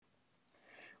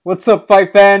What's up,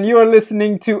 fight fan? You are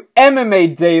listening to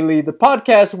MMA Daily, the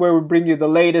podcast where we bring you the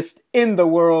latest in the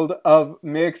world of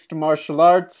mixed martial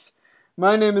arts.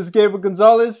 My name is Gabriel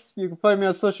Gonzalez. You can find me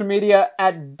on social media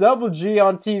at Double G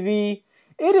on TV.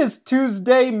 It is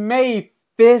Tuesday, May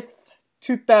 5th,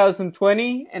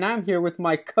 2020, and I'm here with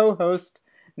my co-host,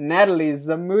 Natalie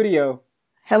Zamudio.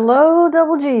 Hello,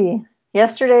 Double G.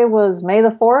 Yesterday was May the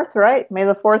 4th, right? May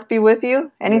the 4th be with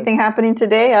you. Anything happening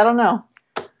today? I don't know.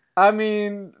 I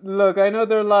mean, look, I know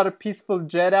there are a lot of peaceful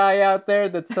Jedi out there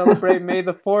that celebrate May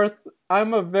the 4th.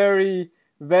 I'm a very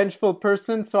vengeful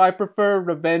person, so I prefer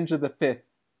Revenge of the 5th.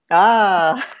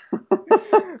 Ah.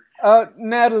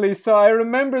 Natalie, so I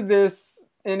remember this,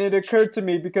 and it occurred to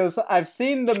me because I've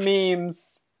seen the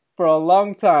memes for a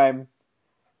long time,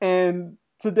 and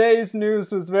today's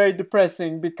news was very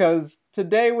depressing because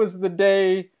today was the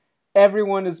day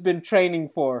everyone has been training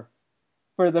for.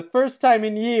 For the first time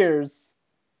in years,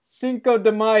 Cinco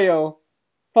de Mayo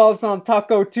falls on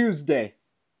Taco Tuesday.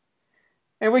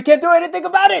 And we can't do anything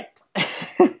about it!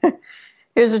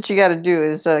 Here's what you got to do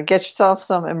is get yourself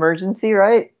some emergency,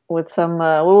 right? With some,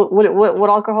 what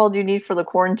alcohol do you need for the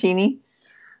quarantini?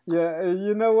 Yeah,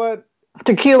 you know what?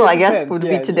 Tequila, I guess, would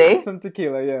be today. Yeah, some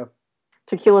tequila, yeah.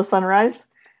 Tequila sunrise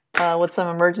with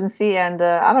some emergency. And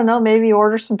I don't know, maybe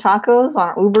order some tacos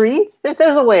on Uber Eats.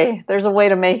 There's a way. There's a way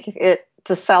to make it,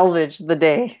 to salvage the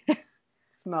day.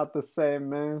 It's not the same,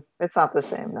 man. It's not the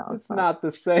same, no. It's not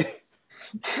the same.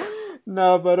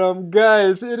 No, but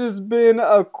guys, it has been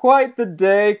quite the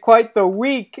day, quite the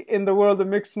week in the world of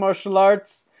mixed martial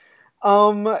arts.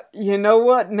 You know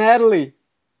what, Natalie?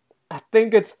 I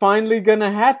think it's finally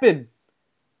gonna happen.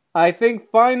 I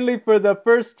think finally, for the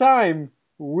first time,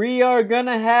 we are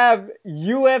gonna have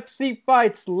UFC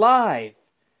fights live.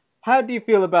 How do you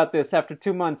feel about this after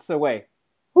 2 months away?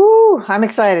 Woo, I'm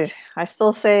excited. I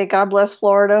still say God bless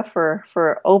Florida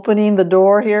for opening the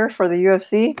door here for the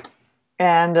UFC.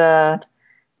 And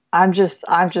I'm just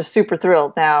super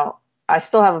thrilled. Now, I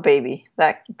still have a baby.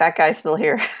 That guy's still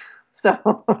here.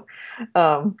 So,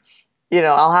 I'll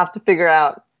have to figure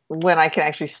out when I can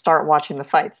actually start watching the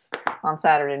fights on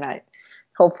Saturday night.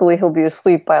 Hopefully he'll be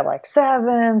asleep by like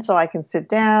 7 so I can sit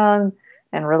down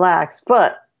and relax.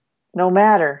 But no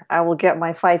matter, I will get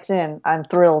my fights in. I'm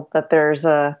thrilled that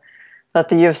that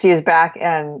the UFC is back,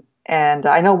 and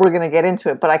I know we're going to get into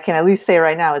it, but I can at least say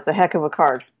right now it's a heck of a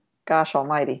card. Gosh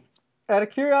almighty. Out of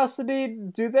curiosity,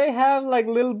 do they have like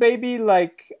little baby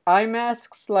like eye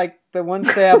masks like the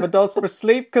ones they have adults for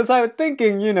sleep? Because I was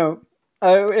thinking,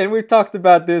 and we talked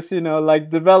about this, like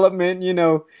development,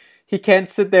 he can't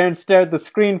sit there and stare at the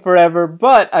screen forever.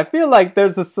 But I feel like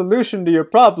there's a solution to your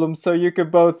problem, so you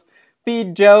could both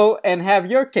feed Joe and have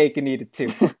your cake and eat it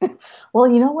too. Well,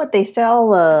 you know what? They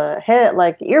sell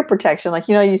ear protection. Like,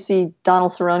 you see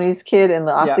Donald Cerrone's kid in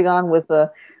the octagon with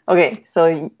the... Okay,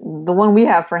 so the one we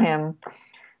have for him,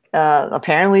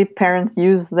 apparently parents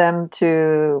use them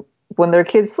when their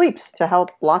kid sleeps to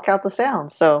help block out the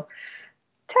sound. So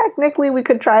technically we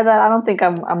could try that. I don't think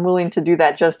I'm willing to do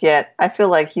that just yet. I feel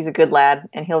like he's a good lad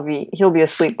and he'll be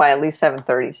asleep by at least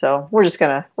 7:30. So we're just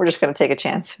gonna take a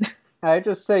chance. I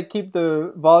just say keep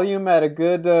the volume at a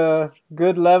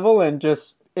good level and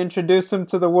just introduce him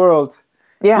to the world.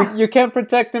 Yeah. You can't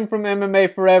protect him from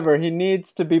MMA forever. He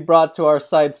needs to be brought to our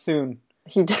side soon.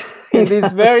 In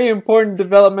these very important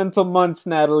developmental months,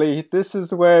 Natalie, this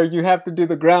is where you have to do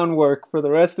the groundwork for the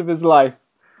rest of his life.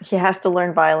 He has to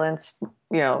learn violence,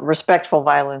 respectful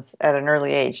violence at an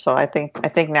early age. So I think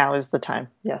now is the time.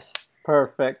 Yes.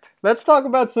 Perfect. Let's talk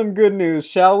about some good news,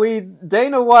 shall we?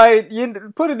 Dana White,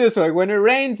 put it this way, when it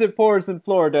rains, it pours in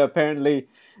Florida, apparently.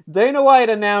 Dana White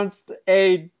announced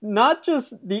not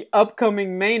just the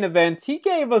upcoming main event, he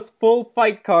gave us full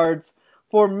fight cards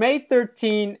for May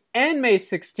 13 and May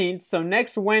 16th, so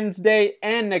next Wednesday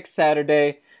and next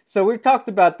Saturday. So we've talked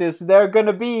about this. There are going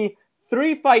to be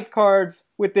 3 fight cards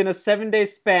within a 7-day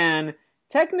span,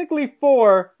 technically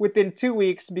 4 within 2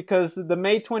 weeks because the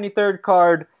May 23rd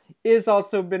card is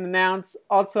also been announced.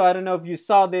 Also, I don't know if you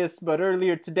saw this, but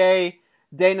earlier today,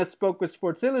 Dana spoke with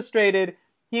Sports Illustrated.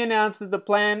 He announced that the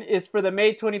plan is for the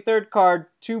May 23rd card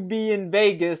to be in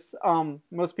Vegas.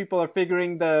 Most people are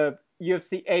figuring the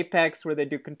UFC Apex where they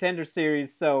do Contender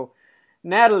Series. So,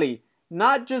 Natalie,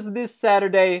 not just this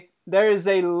Saturday, there is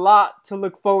a lot to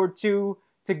look forward to.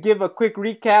 To give a quick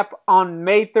recap, on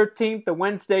May 13th, the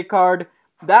Wednesday card,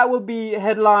 that will be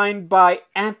headlined by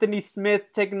Anthony Smith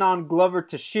taking on Glover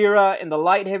Teixeira in the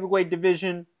light heavyweight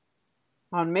division.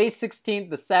 On May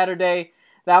 16th, the Saturday,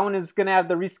 that one is going to have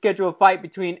the rescheduled fight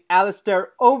between Alistair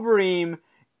Overeem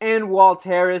and Walt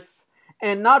Harris.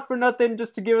 And not for nothing,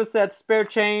 just to give us that spare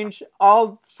change,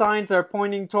 all signs are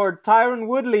pointing toward Tyron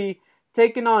Woodley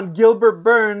taking on Gilbert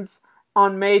Burns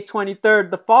on May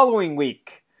 23rd, the following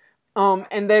week.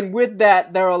 And then with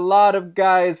that, there are a lot of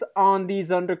guys on these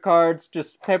undercards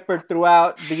just peppered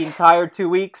throughout the entire 2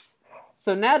 weeks.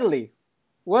 So Natalie,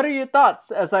 what are your thoughts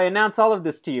as I announce all of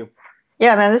this to you?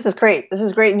 Yeah, man, this is great. This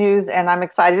is great news, and I'm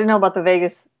excited to know about the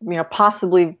Vegas,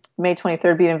 possibly May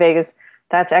 23rd being in Vegas.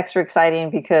 That's extra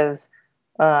exciting because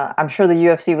I'm sure the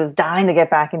UFC was dying to get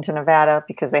back into Nevada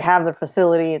because they have the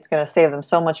facility. It's going to save them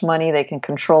so much money. They can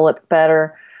control it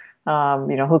better.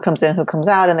 Who comes in, who comes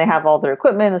out, and they have all their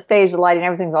equipment, the stage, the lighting,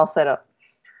 everything's all set up.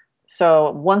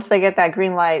 So once they get that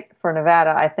green light for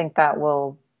Nevada, I think that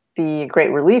will be a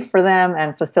great relief for them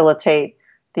and facilitate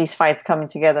these fights coming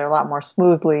together a lot more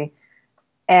smoothly.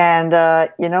 And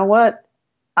you know what?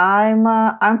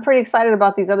 I'm pretty excited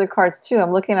about these other cards too.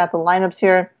 I'm looking at the lineups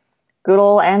here. Good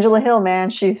old Angela Hill, man.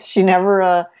 She's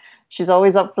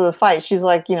always up for the fight. She's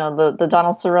like, the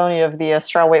Donald Cerrone of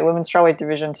the women's strawweight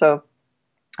division. So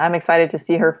I'm excited to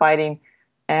see her fighting,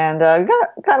 and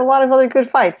got a lot of other good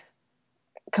fights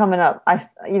coming up.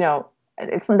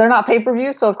 They're not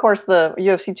pay-per-view, so of course the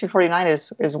UFC 249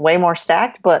 is way more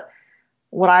stacked, but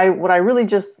what I really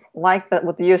just like that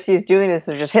what the UFC is doing is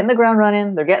they're just hitting the ground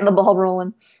running, they're getting the ball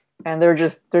rolling, and they're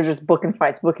just booking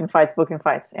fights.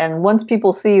 And once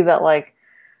people see that,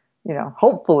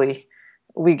 hopefully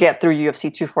we get through UFC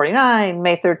 249,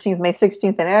 May 13th, May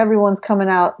 16th, and everyone's coming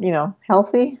out,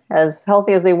 healthy as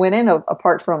they went in,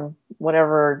 apart from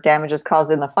whatever damage is caused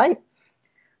in the fight,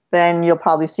 then you'll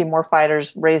probably see more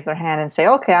fighters raise their hand and say,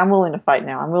 okay, I'm willing to fight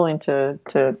now. I'm willing to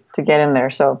get in there.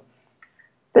 So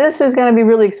this is going to be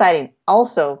really exciting.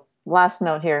 Also, last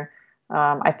note here,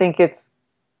 I think it's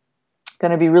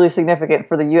going to be really significant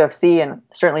for the UFC, and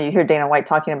certainly you hear Dana White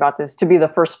talking about this, to be the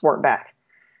first sport back.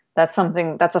 That's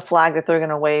a flag that they're going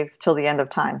to wave till the end of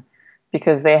time,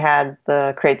 because they had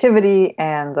the creativity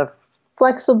and the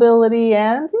flexibility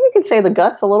and you could say the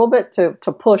guts a little bit to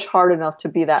push hard enough to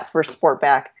be that first sport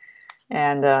back.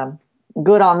 And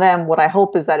good on them. What I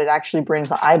hope is that it actually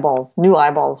brings new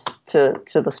eyeballs to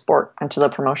the sport and to the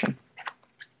promotion.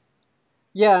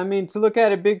 Yeah, I mean, to look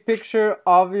at it big picture,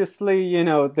 obviously,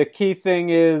 the key thing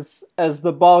is as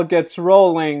the ball gets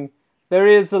rolling, there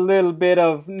is a little bit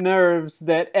of nerves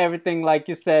that everything, like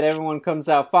you said, everyone comes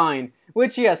out fine.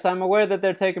 Which, yes, I'm aware that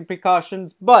they're taking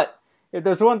precautions, but if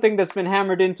there's one thing that's been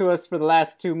hammered into us for the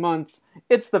last 2 months,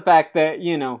 it's the fact that,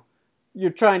 you're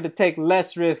trying to take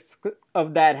less risk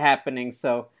of that happening.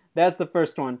 So that's the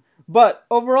first one. But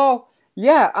overall,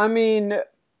 yeah, I mean,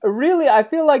 really, I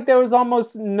feel like there was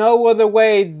almost no other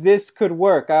way this could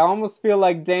work. I almost feel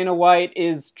like Dana White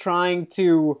is trying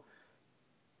to,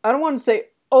 I don't want to say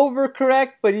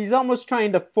overcorrect, but he's almost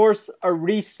trying to force a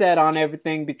reset on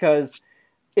everything, because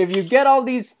if you get all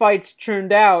these fights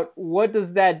churned out, what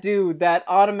does that do? That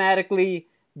automatically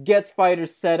gets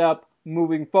fighters set up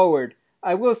moving forward.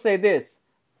 I will say this.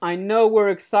 I know we're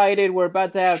excited. We're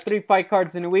about to have 3 fight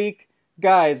cards in a week.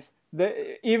 Guys,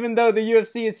 even though the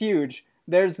UFC is huge,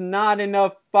 there's not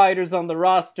enough fighters on the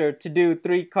roster to do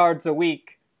 3 cards a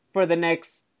week for the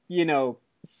next,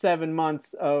 7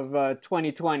 months of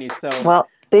 2020. So, well,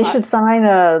 they should sign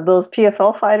those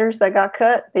PFL fighters that got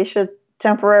cut. They should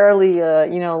temporarily,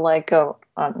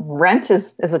 rent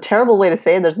is a terrible way to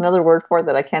say it. There's another word for it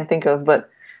that I can't think of, but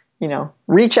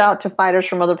reach out to fighters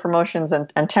from other promotions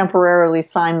and temporarily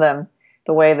sign them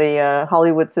the way the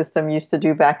Hollywood system used to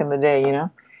do back in the day,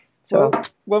 So,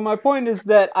 well, my point is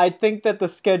that I think that the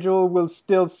schedule will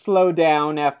still slow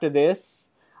down after this.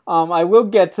 I will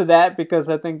get to that because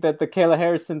I think that the Kayla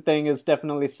Harrison thing is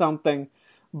definitely something.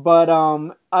 But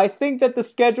I think that the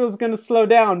schedule is going to slow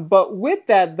down. But with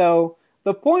that, though,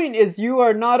 the point is you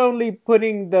are not only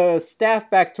putting the staff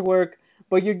back to work,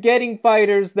 but you're getting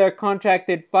fighters their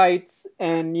contracted fights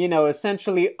and,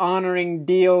 essentially honoring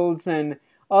deals and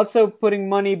also putting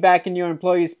money back in your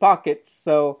employees' pockets.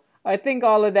 So I think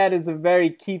all of that is a very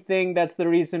key thing. That's the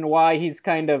reason why he's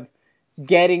kind of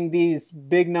getting these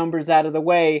big numbers out of the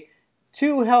way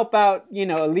to help out,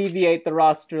 alleviate the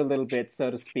roster a little bit,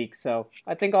 so to speak. So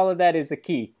I think all of that is a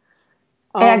key.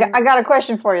 Hey, I got a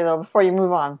question for you, though, before you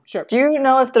move on. Sure. Do you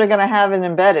know if they're going to have an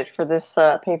embedded for this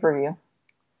pay-per-view?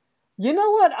 You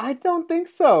know what? I don't think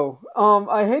so.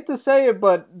 I hate to say it,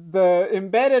 but the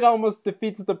embedded almost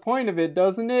defeats the point of it,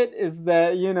 doesn't it? Is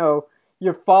that,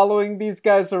 you're following these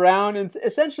guys around, and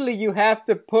essentially you have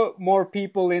to put more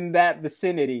people in that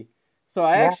vicinity. So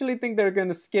I actually think they're going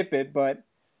to skip it, but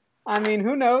I mean,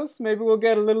 who knows? Maybe we'll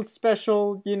get a little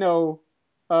special,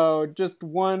 just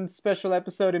one special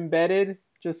episode embedded,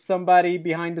 just somebody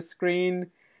behind the screen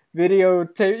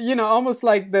videotape, almost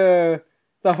like the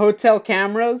hotel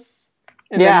cameras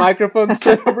and the microphones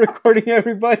set up recording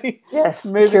everybody. Yes,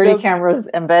 maybe security cameras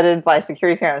embedded by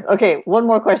security cameras. Okay, one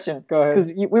more question. Go ahead.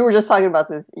 Because we were just talking about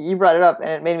this. You brought it up, and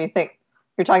it made me think.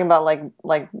 You're talking about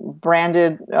like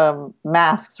branded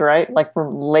masks, right? Like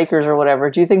from Lakers or whatever.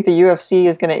 Do you think the UFC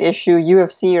is going to issue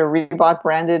UFC or Reebok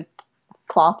branded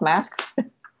cloth masks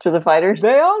to the fighters?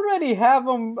 They already have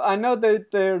them. I know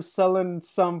that they're selling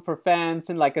some for fans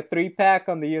in like a 3-pack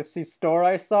on the UFC store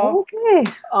I saw.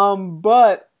 Okay.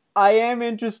 But I am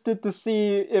interested to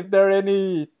see if there are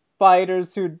any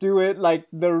fighters who do it like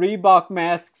the Reebok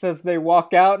masks as they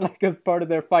walk out, like as part of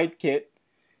their fight kit.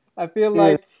 I feel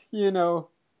like,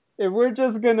 if we're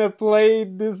just going to play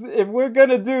this, if we're going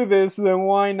to do this, then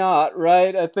why not,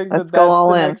 right? I think that's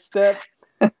the next step.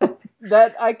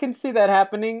 That I can see that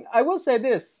happening. I will say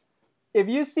this. If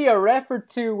you see a ref or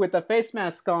two with a face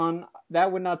mask on,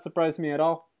 that would not surprise me at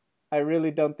all. I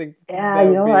really don't think. Yeah,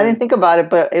 I didn't think about it,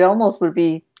 but it almost would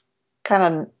be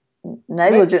kind of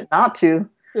negligent not to.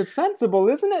 It's sensible,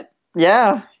 isn't it?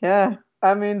 Yeah, yeah.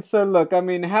 I mean, so look,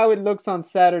 how it looks on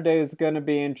Saturday is going to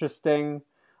be interesting.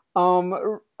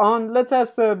 Let's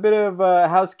ask a bit of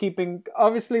housekeeping.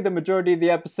 Obviously, the majority of the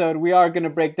episode, we are going to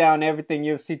break down everything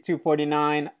UFC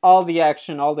 249, all the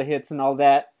action, all the hits, and all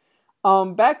that.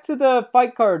 Back to the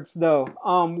fight cards, though.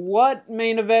 What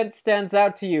main event stands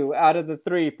out to you out of the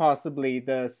three, possibly?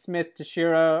 The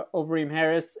Smith-Teixeira, Overeem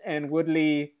Harris, and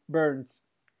Woodley Burns.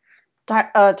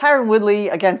 Tyron Woodley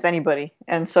against anybody,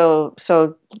 and so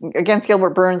against Gilbert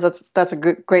Burns, that's a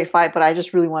great fight. But I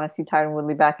just really want to see Tyron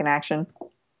Woodley back in action.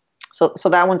 So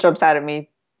that one jumps out at me.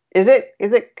 Is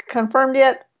it confirmed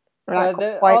yet?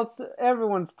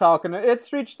 Everyone's talking.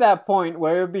 It's reached that point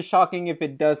where it would be shocking if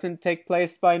it doesn't take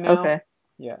place by now. Okay.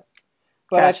 Yeah.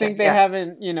 But gotcha. I think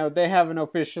they haven't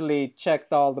officially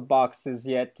checked all the boxes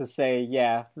yet to say,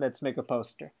 yeah, let's make a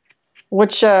poster.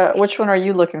 Which one are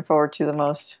you looking forward to the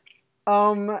most?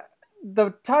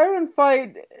 The Tyron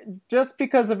fight, just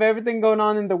because of everything going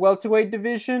on in the welterweight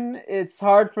division, it's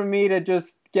hard for me to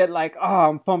just get like,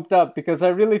 I'm pumped up, because I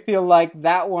really feel like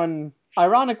that one,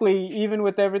 ironically, even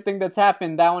with everything that's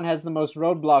happened, that one has the most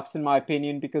roadblocks in my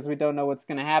opinion, because we don't know what's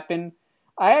going to happen.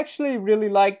 I actually really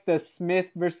like the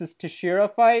Smith versus Teixeira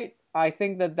fight. I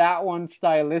think that one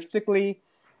stylistically,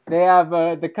 they have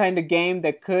the kind of game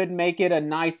that could make it a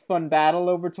nice fun battle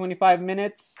over 25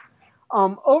 minutes.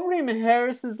 Overeem and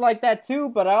Harris is like that too,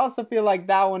 but I also feel like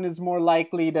that one is more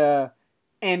likely to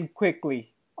end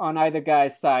quickly on either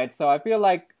guy's side. So I feel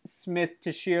like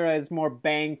Smith-Teixeira is more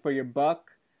bang for your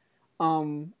buck.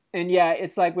 And yeah,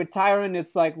 it's like with Tyron,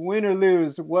 it's like win or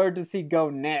lose, where does he go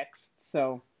next?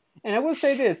 So, and I will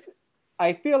say this,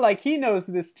 I feel like he knows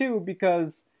this too,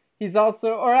 because he's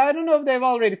also, or I don't know if they've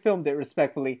already filmed it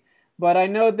respectfully, but I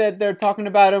know that they're talking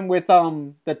about him with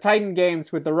the Titan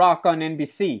Games with The Rock on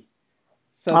NBC.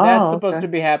 So that's supposed to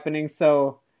be happening.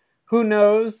 So who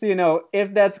knows,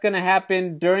 if that's going to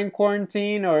happen during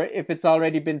quarantine or if it's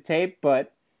already been taped.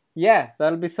 But yeah,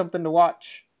 that'll be something to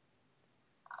watch.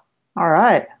 All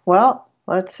right. Well,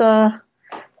 let's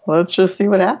just see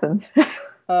what happens.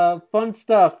 Fun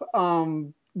stuff.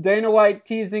 Dana White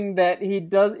teasing that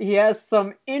he has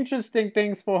some interesting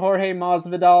things for Jorge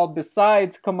Masvidal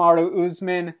besides Kamaru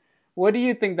Usman. What do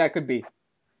you think that could be?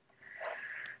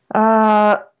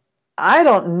 I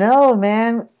don't know,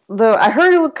 man. I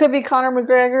heard it could be Conor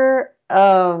McGregor.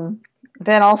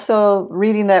 Then also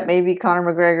reading that maybe Conor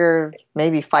McGregor,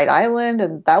 maybe Fight Island,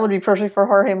 and that would be perfect for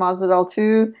Jorge Masvidal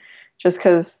too, just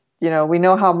because we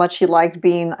know how much he liked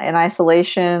being in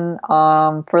isolation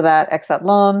for that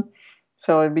Exatlón.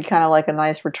 So it'd be kind of like a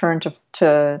nice return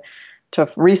to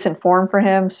recent form for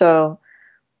him. So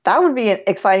that would be an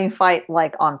exciting fight,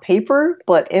 like on paper,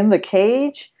 but in the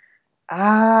cage.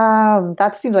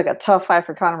 That seems like a tough fight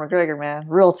for Conor McGregor, man.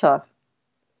 Real tough.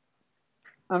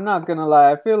 I'm not gonna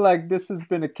lie. I feel like this has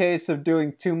been a case of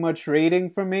doing too much reading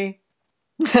for me.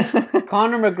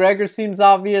 Conor McGregor seems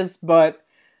obvious, but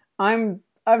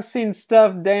I've seen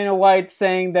stuff Dana White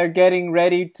saying they're getting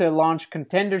ready to launch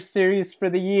Contender Series for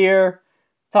the year,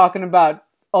 talking about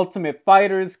Ultimate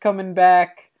Fighters coming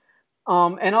back,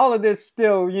 and all of this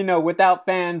still, without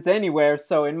fans anywhere.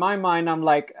 So in my mind, I'm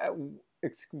like,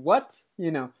 what?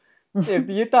 If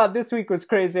you thought this week was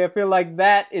crazy, I feel like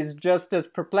that is just as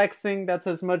perplexing. That's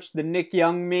as much the Nick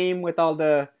Young meme with all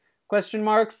the question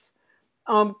marks.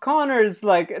 Conor's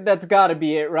like, that's gotta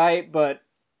be it, right? But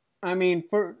I mean,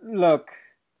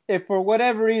 if for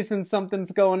whatever reason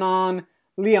something's going on,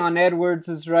 Leon Edwards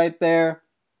is right there.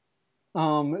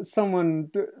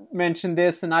 Someone mentioned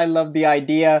this, and I love the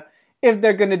idea. if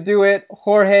they're going to do it,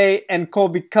 Jorge and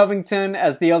Colby Covington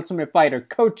as the Ultimate Fighter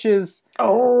coaches.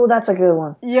 Oh, that's a good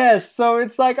one. Yes, so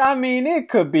it's like, I mean, it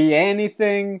could be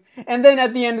anything. And then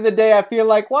at the end of the day, I feel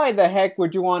like, why the heck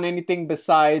would you want anything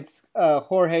besides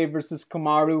Jorge versus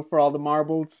Kamaru for all the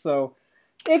marbles? So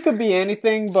it could be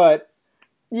anything, but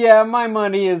yeah, my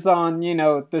money is on,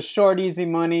 the short, easy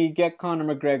money. Get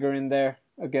Conor McGregor in there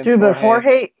against Dude, but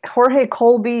Jorge. Jorge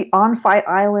Colby on Fight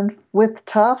Island with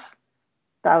Tough,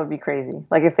 that would be crazy.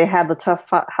 Like if they had the Tough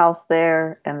house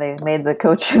there and they made the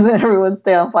coaches and everyone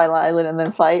stay on Fight Island and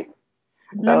then fight,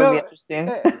 that would be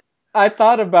interesting. I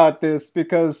thought about this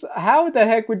because how the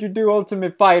heck would you do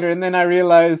Ultimate Fighter? And then I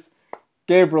realized,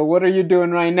 Gabriel, what are you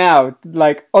doing right now?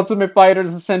 Like, Ultimate Fighter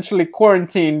is essentially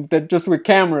quarantined, that just with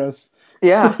cameras.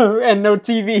 Yeah. And no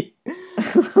TV.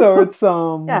 So it's,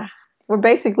 yeah. We're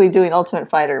basically doing Ultimate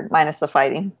Fighter minus the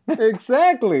fighting.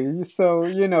 Exactly.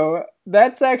 So,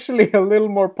 that's actually a little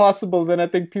more possible than I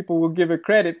think people will give it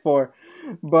credit for.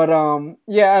 But,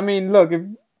 yeah, I mean, look,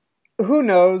 who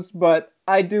knows? But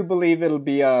I do believe it'll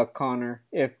be Conor,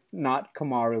 if not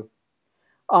Kamaru.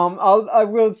 I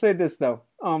will say this, though.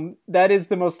 That is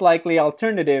the most likely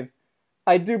alternative.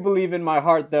 I do believe in my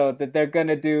heart, though, that they're going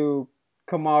to do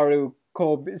Kamaru,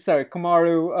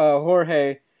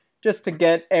 Jorge, just to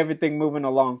get everything moving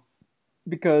along.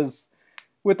 Because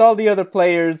with all the other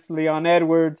players, Leon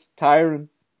Edwards, Tyron,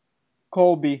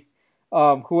 Colby,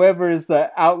 whoever is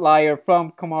the outlier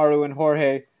from Kamaru and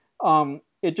Jorge,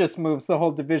 it just moves the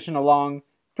whole division along.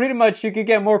 Pretty much you could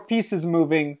get more pieces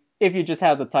moving if you just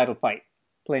have the title fight.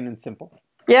 Plain and simple.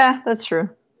 Yeah, that's true.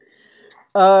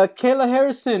 Kayla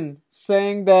Harrison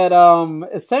saying that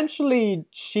essentially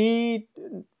she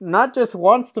not just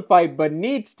wants to fight but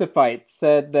needs to fight.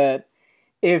 Said that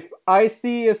if I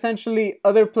see essentially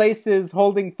other places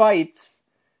holding fights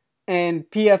and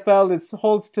PFL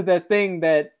holds to their thing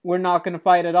that we're not going to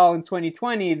fight at all in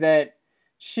 2020, that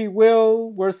she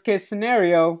will, worst case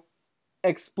scenario,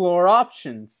 explore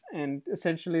options. And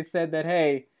essentially said that,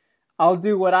 hey, I'll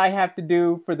do what I have to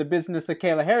do for the business of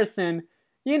Kayla Harrison,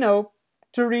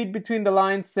 to read between the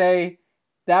lines, say,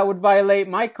 that would violate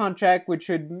my contract, which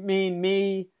would mean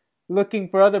me looking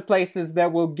for other places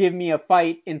that will give me a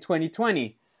fight in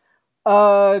 2020.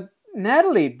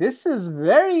 Natalie, this is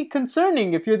very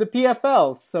concerning if you're the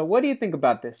PFL. So what do you think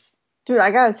about this? Dude,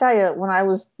 I gotta tell you, when I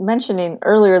was mentioning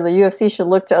earlier the UFC should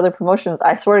look to other promotions,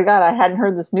 I swear to God, I hadn't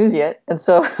heard this news yet. And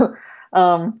so,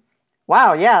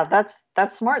 wow, yeah,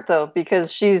 that's smart though,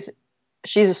 because she's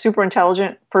a super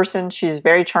intelligent person. She's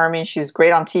very charming. She's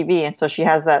great on TV. And so she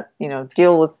has that,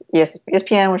 deal with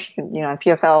ESPN where she can, and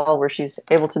PFL where she's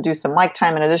able to do some mic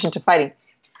time in addition to fighting.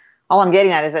 All I'm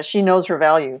getting at is that she knows her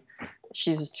value.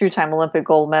 She's a 2-time Olympic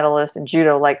gold medalist in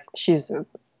judo. Like she's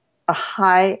a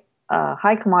hot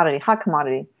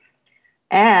commodity.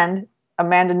 And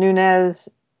Amanda Nunes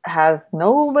has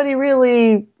nobody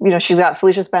really, she's got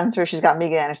Felicia Spencer. She's got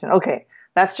Megan Anderson. Okay.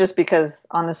 That's just because,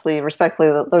 honestly, respectfully,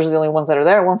 those are the only ones that are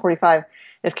there at 145.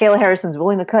 If Kayla Harrison's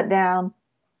willing to cut down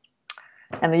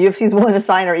and the UFC is willing to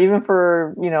sign her even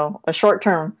for, a short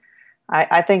term,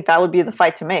 I think that would be the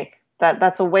fight to make.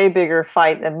 That's a way bigger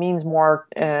fight that means more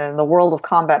in the world of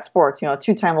combat sports. A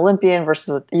 2-time Olympian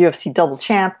versus a UFC double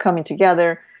champ coming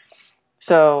together.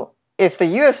 So if the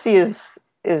UFC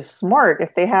is smart,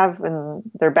 if they have in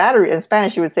their battery, in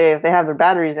Spanish you would say if they have their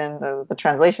batteries in, the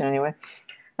translation anyway,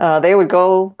 they would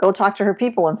go talk to her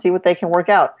people and see what they can work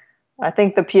out. I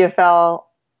think the PFL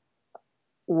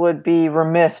would be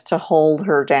remiss to hold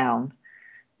her down.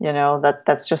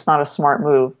 That's just not a smart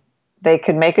move. They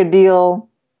could make a deal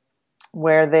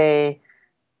where they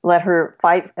let her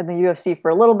fight in the UFC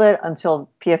for a little bit until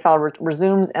PFL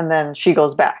resumes, and then she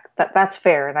goes back. That's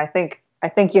fair, and I think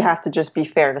you have to just be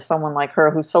fair to someone like her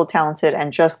who's so talented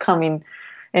and just coming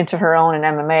into her own in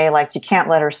MMA. Like, you can't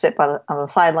let her sit on the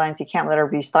sidelines. You can't let her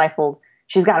be stifled.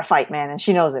 She's got to fight, man, and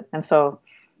she knows it. And so,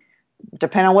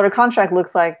 depending on what her contract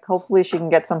looks like, hopefully she can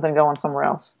get something going somewhere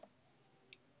else.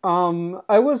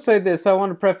 I will say this. I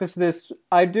want to preface this.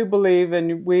 I do believe,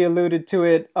 and we alluded to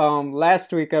it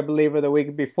last week, I believe, or the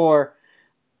week before,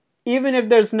 even if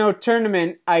there's no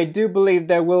tournament, I do believe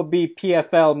there will be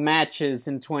PFL matches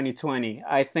in 2020.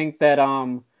 I think that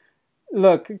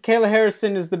look, Kayla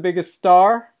Harrison is the biggest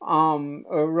star.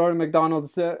 Rory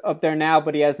McDonald's up there now,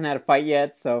 but he hasn't had a fight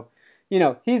yet. So,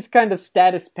 he's kind of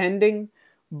status pending.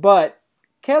 But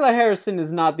Kayla Harrison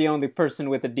is not the only person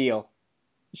with a deal.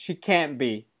 She can't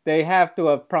be. They have to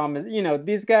have promised.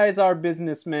 These guys are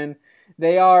businessmen.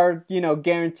 They are,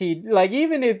 guaranteed. Like,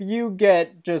 even if you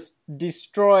get just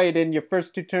destroyed in your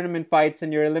first 2 tournament fights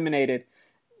and you're eliminated,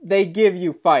 they give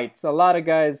you fights. A lot of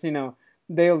guys,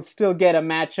 they'll still get a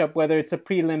matchup, whether it's a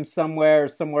prelim somewhere or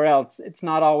somewhere else. It's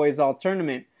not always all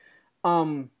tournament.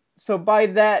 So by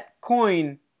that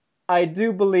coin, I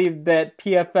do believe that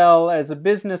PFL as a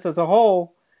business as a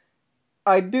whole,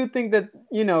 I do think that,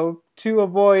 to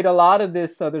avoid a lot of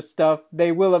this other stuff,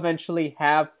 they will eventually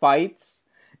have fights.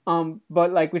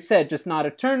 But like we said, just not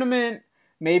a tournament,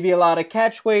 maybe a lot of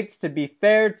catch weights to be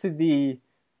fair to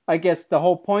I guess the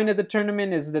whole point of the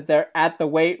tournament is that they're at the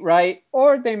weight, right?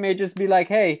 Or they may just be like,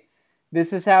 hey,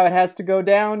 this is how it has to go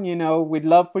down. We'd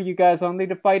love for you guys only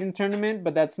to fight in tournament,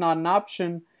 but that's not an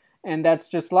option. And that's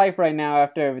just life right now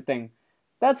after everything.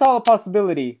 That's all a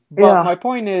possibility. But my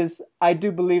point is, I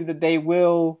do believe that they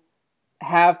will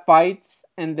have fights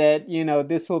and that,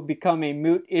 this will become a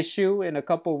moot issue in a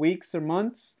couple weeks or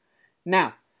months.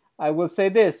 Now, I will say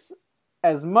this.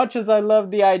 As much as I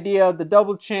love the idea of the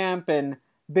double champ and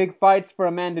big fights for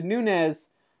Amanda Nunes,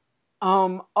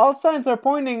 all signs are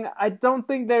pointing, I don't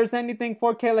think there's anything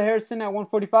for Kayla Harrison at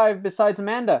 145 besides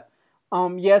Amanda.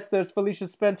 Yes, there's Felicia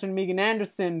Spencer and Megan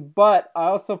Anderson, but I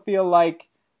also feel like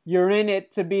you're in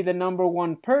it to be the number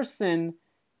one person.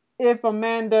 If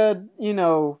Amanda,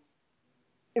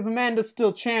 if Amanda's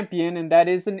still champion, and that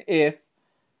is an if,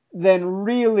 then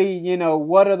really,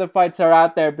 what other fights are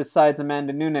out there besides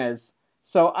Amanda Nunes?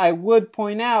 So I would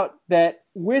point out that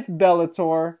with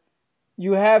Bellator,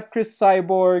 you have Chris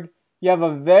Cyborg, you have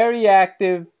a very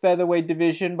active featherweight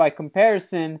division by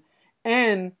comparison,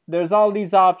 and there's all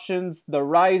these options, the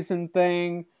Ryzen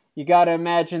thing. You got to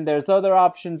imagine there's other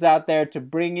options out there to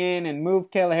bring in and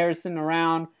move Kayla Harrison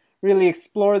around, really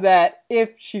explore that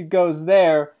if she goes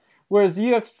there. Whereas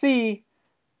UFC,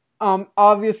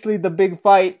 obviously the big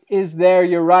fight is there,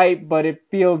 you're right, but it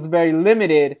feels very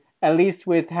limited, at least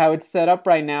with how it's set up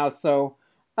right now. So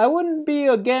I wouldn't be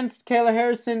against Kayla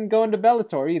Harrison going to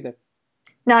Bellator either.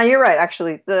 No, you're right,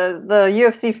 actually. The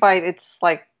UFC fight, it's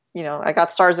like, I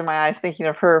got stars in my eyes thinking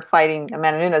of her fighting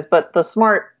Amanda Nunes. But the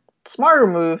smarter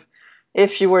move,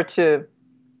 if she were to,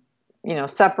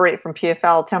 separate from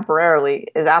PFL temporarily,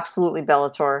 is absolutely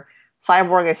Bellator.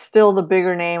 Cyborg is still the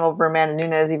bigger name over Amanda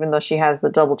Nunes, even though she has the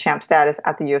double champ status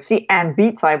at the UFC and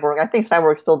beat Cyborg. I think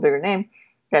Cyborg's still a bigger name.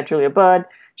 You got Julia Budd,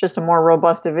 just a more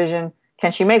robust division.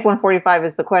 Can she make 145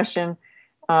 is the question.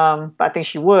 But I think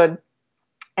she would.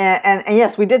 And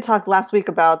yes, we did talk last week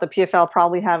about the PFL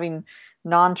probably having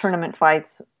non-tournament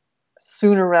fights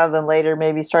sooner rather than later,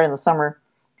 maybe starting in the summer.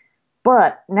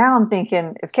 But now I'm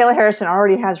thinking, if Kayla Harrison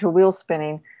already has her wheels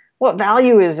spinning, what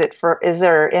value is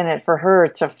there in it for her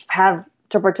to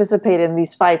participate in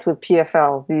these fights with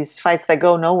PFL, these fights that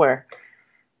go nowhere,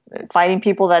 fighting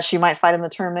people that she might fight in the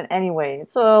tournament anyway?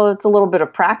 So it's a little bit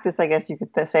of practice, I guess you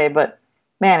could say. But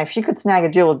man, if she could snag a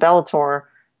deal with Bellator,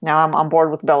 now I'm on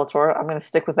board with Bellator. I'm going to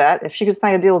stick with that. If she could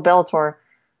snag a deal with Bellator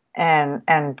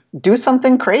and do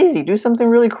something crazy, do something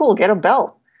really cool, get a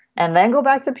belt, and then go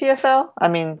back to PFL, I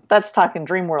mean, that's talking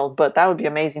dream world, but that would be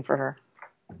amazing for her.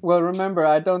 Well, remember,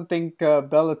 I don't think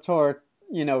Bellator,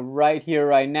 right here,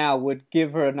 right now, would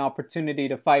give her an opportunity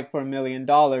to fight for $1 million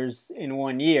in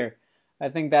 1 year. I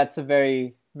think that's a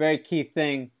very, very key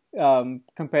thing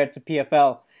compared to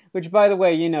PFL. Which, by the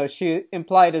way, she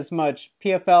implied as much.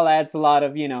 PFL adds a lot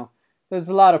of, there's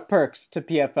a lot of perks to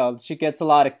PFL. She gets a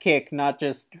lot of kick, not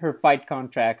just her fight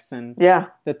contracts and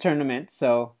the tournament.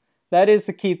 So that is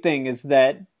a key thing, is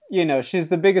that, she's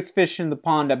the biggest fish in the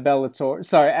pond at at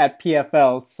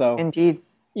PFL. So, indeed,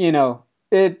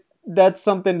 that's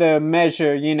something to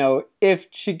measure, if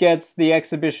she gets the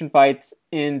exhibition fights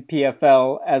in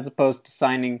PFL as opposed to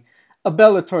signing a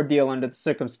Bellator deal under the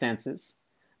circumstances.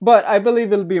 But I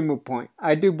believe it'll be a moot point.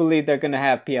 I do believe they're going to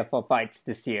have PFL fights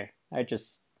this year.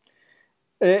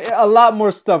 A lot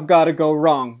more stuff got to go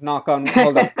wrong. Knock on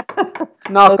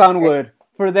wood.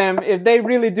 For them, if they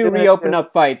really do reopen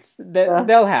up fights,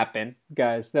 they'll happen,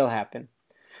 guys. They'll happen.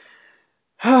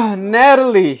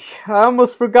 Natalie, I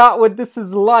almost forgot what this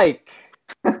is like.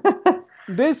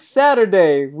 This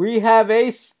Saturday, we have a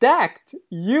stacked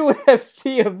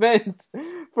UFC event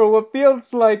for what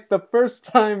feels like the first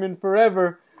time in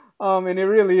forever. And it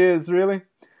really is, really.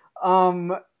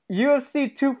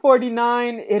 UFC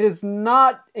 249, it is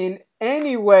not in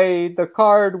any way the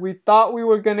card we thought we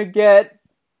were going to get.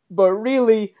 But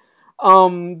really,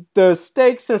 the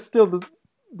stakes are still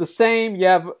the same. You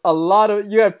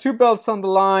have 2 belts on the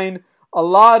line. A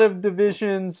lot of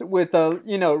divisions with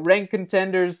ranked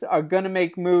contenders are going to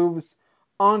make moves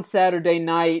on Saturday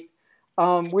night.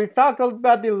 We've talked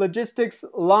about the logistics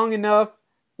long enough.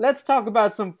 Let's talk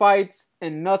about some fights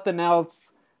and nothing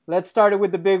else. Let's start it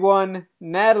with the big one.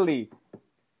 Natalie,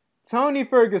 Tony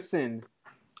Ferguson,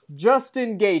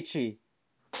 Justin Gaethje.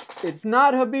 It's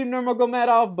not Khabib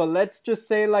Nurmagomedov, but let's just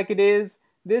say it like it is.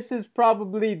 This is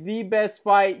probably the best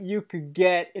fight you could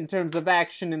get in terms of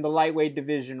action in the lightweight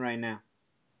division right now.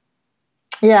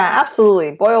 Yeah,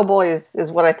 absolutely. Boy oh boy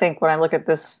is what I think when I look at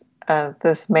this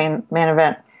main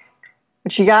event.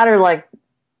 But you got her like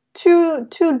two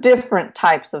different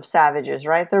types of savages,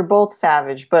 right? They're both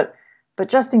savage, but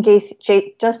Justin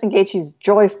Gaethje's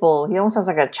joyful. He almost has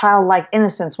like a childlike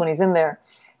innocence when he's in there.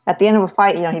 At the end of a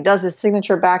fight, he does his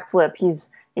signature backflip.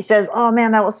 He says, "Oh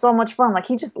man, that was so much fun!" Like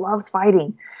he just loves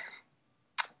fighting.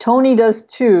 Tony does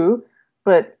too,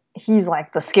 but he's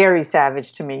like the scary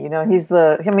savage to me. It's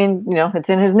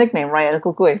in his nickname, right?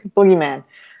 Boogeyman.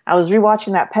 I was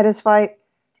rewatching that Pettis fight,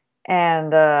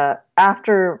 and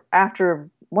after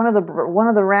one of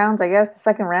the rounds, I guess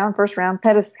the first round,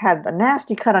 Pettis had a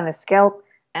nasty cut on his scalp,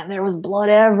 and there was blood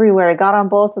everywhere. It got on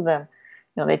both of them.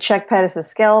 They check Pettis'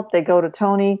 scalp. They go to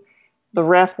Tony. The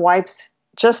ref wipes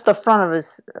just the front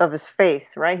of his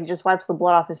face, right? He just wipes the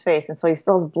blood off his face, and so he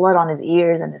still has blood on his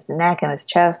ears and his neck and his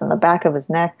chest and the back of his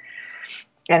neck,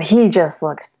 and he just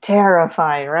looks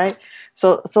terrified, right?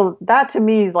 So that to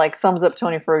me like sums up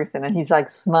Tony Ferguson, and he's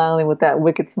like smiling with that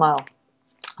wicked smile.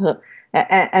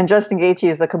 And Justin Gaethje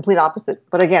is the complete opposite.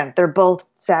 But again, they're both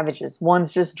savages.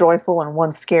 One's just joyful and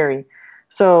one's scary.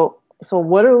 So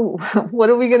what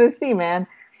are we gonna see, man?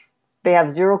 They have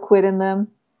zero quit in them.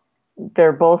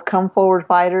 They're both come forward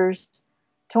fighters.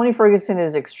 Tony Ferguson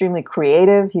is extremely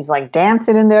creative. He's like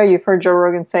dancing in there. You've heard Joe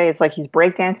Rogan say it's like he's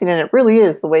breakdancing, and it really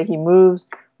is the way he moves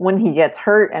when he gets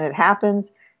hurt, and it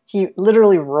happens. He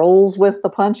literally rolls with the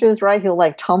punches, right? He'll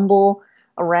like tumble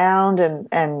around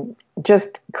and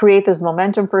just create this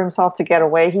momentum for himself to get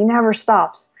away. He never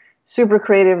stops. Super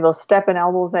creative, those step-in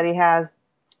elbows that he has.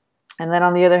 And then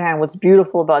on the other hand, what's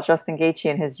beautiful about Justin Gaethje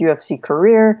and his UFC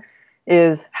career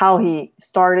is how he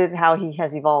started, how he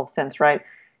has evolved since, right?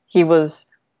 He was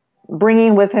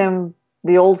bringing with him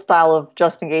the old style of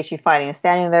Justin Gaethje fighting,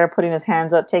 standing there, putting his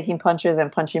hands up, taking punches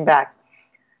and punching back.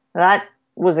 That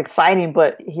was exciting,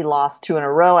 but he lost 2 in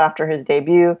a row after his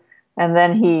debut. And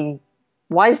then he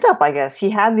wised up, I guess.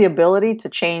 He had the ability to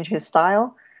change his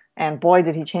style, and boy,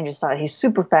 did he change his style. He's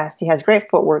super fast. He has great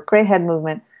footwork, great head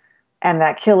movement, and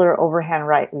that killer overhand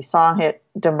right. We saw him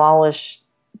demolish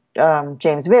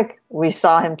James Vick. We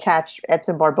saw him catch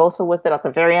Edson Barbosa with it at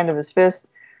the very end of his fist.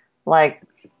 Like,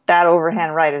 that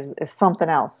overhand right is something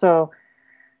else. So,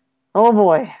 oh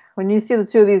boy, when you see the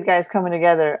two of these guys coming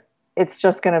together, it's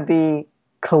just going to be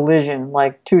collision,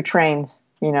 like two trains,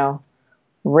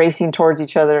 racing towards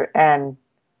each other. And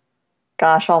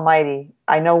gosh almighty,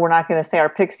 I know we're not going to say our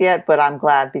picks yet, but I'm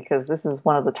glad because this is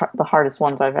one of the hardest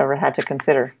ones I've ever had to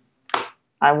consider.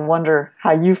 I wonder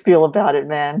how you feel about it,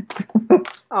 man.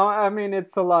 Oh, I mean,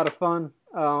 it's a lot of fun.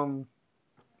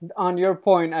 On your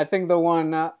point, I think the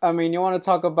one, you want to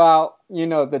talk about,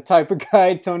 the type of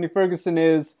guy Tony Ferguson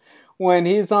is when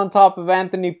he's on top of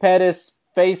Anthony Pettis,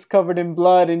 face covered in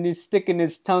blood, and he's sticking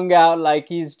his tongue out like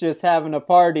he's just having a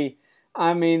party.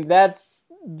 I mean, that's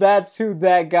who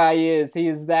that guy is. He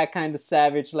is that kind of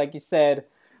savage, like you said.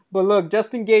 But look,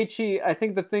 Justin Gaethje, I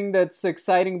think the thing that's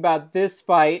exciting about this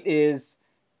fight is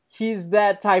he's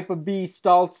that type of beast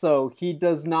also. He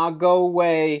does not go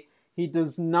away. He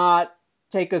does not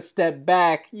take a step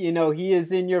back. He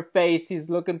is in your face. He's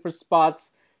looking for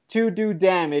spots to do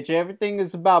damage. Everything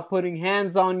is about putting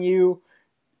hands on you,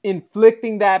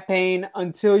 inflicting that pain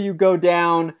until you go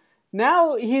down.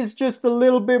 Now he's just a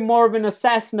little bit more of an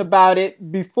assassin about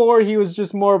it. Before he was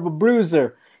just more of a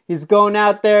bruiser. He's going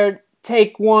out there,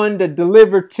 take one to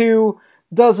deliver two.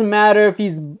 Doesn't matter if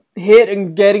he's hit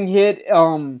and getting hit.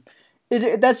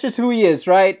 That's just who he is,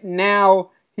 right?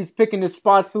 Now he's picking his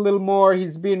spots a little more.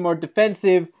 He's being more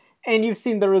defensive, and you've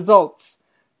seen the results.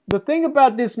 The thing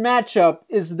about this matchup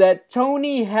is that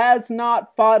Tony has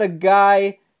not fought a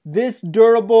guy this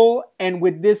durable and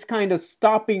with this kind of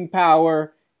stopping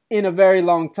power in a very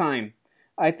long time.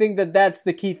 I think that that's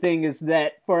the key thing, is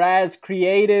that for as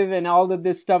creative and all of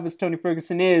this stuff as Tony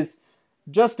Ferguson is,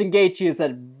 Justin Gaethje is a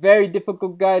very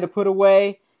difficult guy to put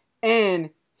away, and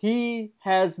he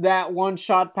has that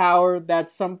one-shot power.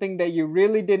 That's something that you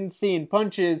really didn't see in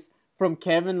punches from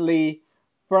Kevin Lee,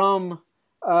 from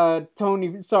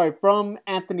Anthony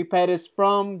Pettis,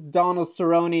 from Donald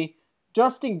Cerrone.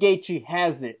 Justin Gaethje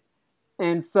has it.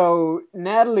 And so,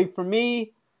 Natalie, for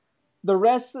me,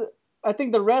 I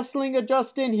think the wrestling of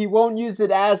Justin, he won't use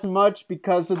it as much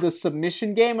because of the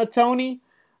submission game of Tony.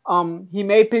 He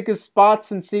may pick his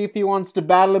spots and see if he wants to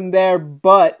battle him there,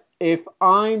 but if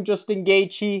I'm Justin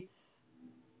Gaethje,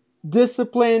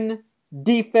 discipline,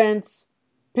 defense,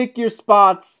 pick your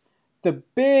spots. The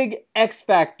big X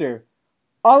factor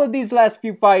all of these last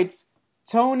few fights,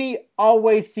 Tony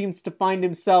always seems to find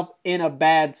himself in a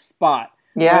bad spot.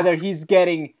 Yeah. Whether he's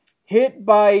getting hit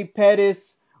by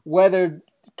Pettis, whether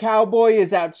Cowboy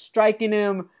is out striking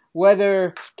him,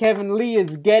 whether Kevin Lee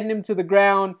is getting him to the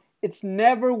ground, it's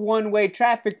never one-way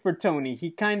traffic for Tony.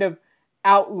 He kind of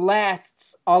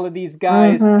outlasts all of these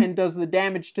guys and does the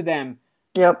damage to them.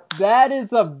 Yep. That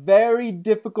is a very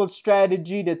difficult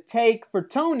strategy to take for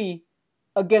Tony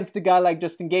against a guy like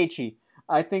Justin Gaethje.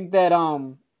 I think that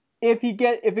if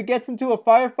it gets into a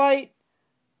firefight,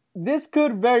 this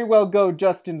could very well go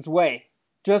Justin's way.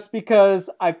 Just because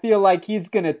I feel like he's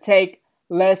going to take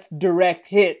less direct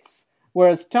hits.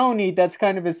 Whereas Tony, that's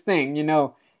kind of his thing. You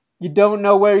know, you don't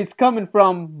know where he's coming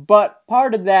from, but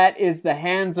part of that is the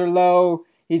hands are low.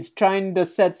 He's trying to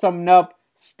set something up,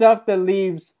 stuff that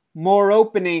leaves more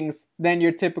openings than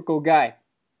your typical guy.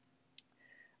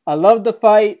 I love the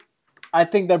fight. I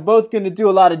think they're both going to do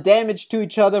a lot of damage to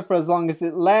each other for as long as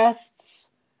it lasts.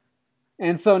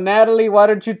 And so, Natalie, why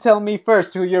don't you tell me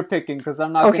first who you're picking? Because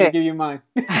I'm not going to give you mine.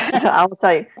 I will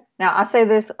tell you. Now, I say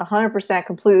this 100%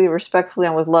 completely respectfully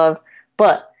and with love,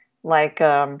 but like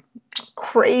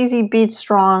crazy beats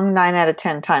strong 9 out of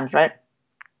 10 times, right?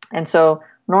 And so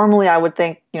normally I would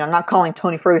think, you know, I'm not calling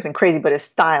Tony Ferguson crazy, but his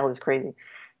style is crazy.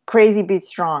 Crazy beats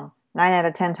strong 9 out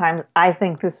of 10 times. I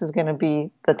think this is going to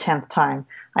be the 10th time.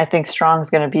 I think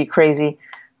Strong's going to be crazy.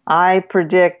 I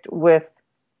predict with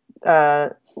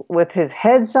his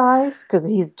head size,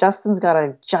 because Justin's got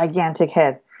a gigantic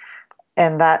head,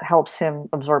 and that helps him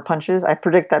absorb punches. I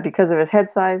predict that because of his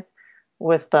head size,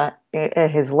 with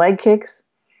his leg kicks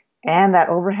and that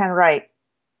overhand right,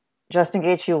 Justin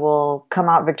Gaethje will come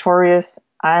out victorious.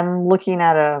 I'm looking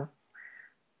at a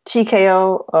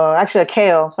TKO, actually a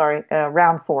KO, sorry,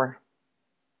 round 4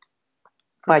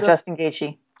 by Justin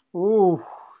Gaethje. Ooh,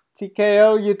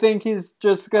 TKO, you think he's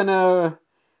just gonna,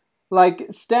 like,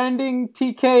 standing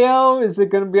TKO? Is it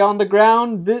gonna be on the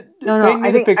ground? No,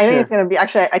 I think it's gonna be,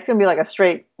 actually, it's gonna be like a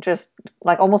straight, just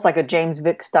like almost like a James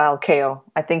Vick style KO.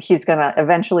 I think he's gonna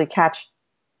eventually catch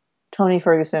Tony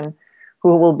Ferguson,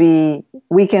 who will be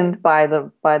weakened by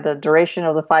the duration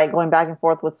of the fight, going back and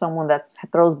forth with someone that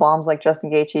throws bombs like Justin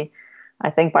Gaethje.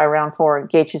 I think by round 4,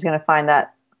 Gaethje's gonna find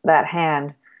that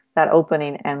hand, that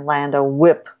opening, and land a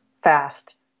whip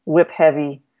fast, whip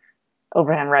heavy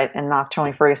overhand right and knock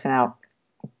Tony Ferguson out.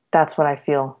 That's what I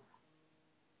feel.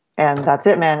 And that's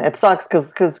it, man. It sucks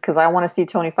because I want to see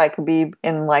Tony fight Khabib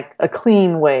in like a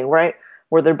clean way, right?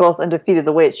 Where they're both undefeated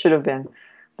the way it should have been.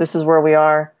 This is where we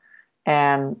are,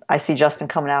 and I see Justin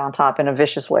coming out on top in a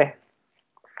vicious way.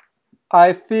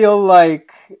 I feel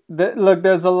like, look,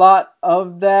 there's a lot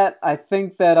of that. I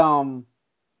think that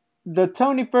the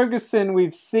Tony Ferguson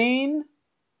we've seen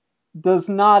does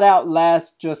not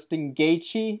outlast Justin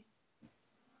Gaethje.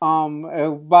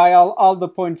 By all the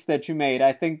points that you made,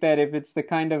 I think that if it's the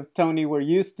kind of Tony we're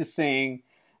used to seeing,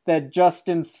 that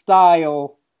Justin's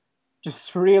style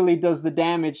just really does the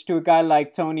damage to a guy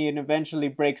like Tony and eventually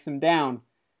breaks him down.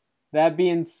 That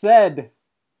being said,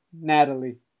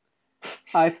 Natalie,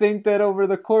 I think that over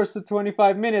the course of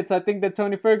 25 minutes, I think that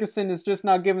Tony Ferguson is just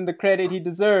not given the credit he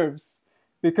deserves,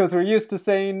 because we're used to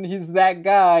saying he's that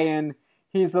guy and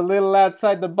he's a little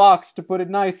outside the box, to put it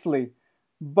nicely.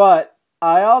 But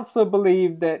I also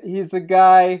believe that he's a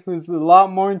guy who's a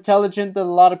lot more intelligent than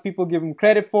a lot of people give him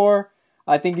credit for.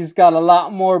 I think he's got a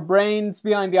lot more brains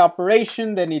behind the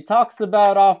operation than he talks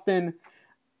about often.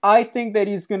 I think that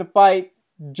he's going to fight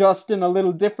Justin a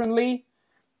little differently.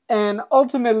 And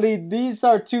ultimately, these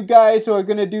are two guys who are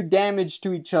going to do damage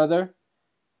to each other.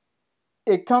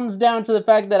 It comes down to the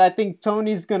fact that I think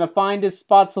Tony's going to find his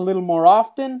spots a little more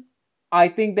often. I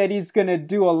think that he's going to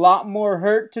do a lot more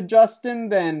hurt to Justin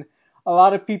than a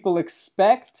lot of people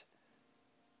expect.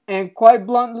 And quite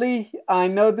bluntly, I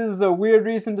know this is a weird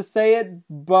reason to say it,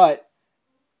 but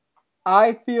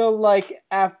I feel like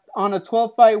on a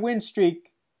 12-fight win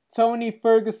streak, Tony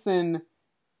Ferguson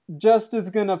just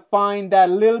is going to find that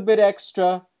little bit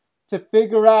extra to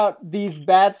figure out these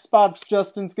bad spots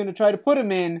Justin's going to try to put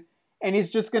him in, and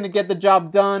he's just going to get the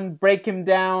job done, break him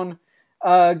down,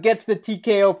 gets the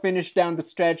TKO finish down the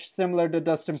stretch, similar to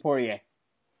Dustin Poirier.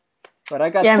 But I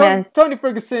got Tony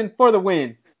Ferguson for the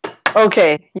win.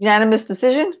 Okay, unanimous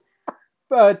decision?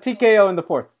 TKO in the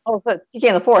 4th. Oh, so TKO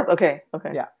in the 4th. Okay.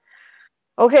 Yeah.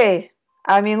 Okay.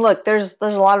 I mean, look, there's a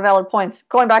lot of valid points.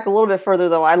 Going back a little bit further,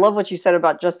 though, I love what you said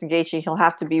about Justin Gaethje. He'll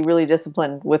have to be really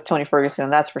disciplined with Tony Ferguson,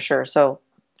 that's for sure. So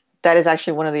that is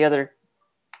actually one of the other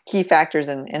key factors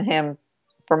in him,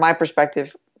 from my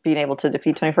perspective, being able to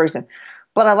defeat Tony Ferguson.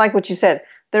 But I like what you said.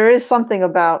 There is something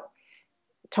about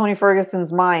Tony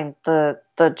Ferguson's mind, the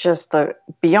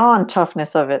beyond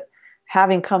toughness of it,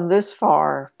 having come this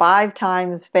far, 5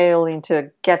 times failing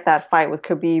to get that fight with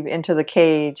Khabib into the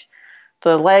cage,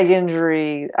 the leg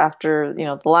injury after,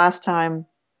 the last time,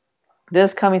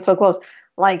 this coming so close,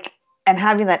 like, and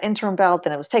having that interim belt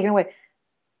and it was taken away.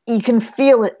 You can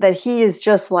feel it that he is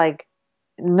just like,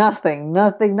 nothing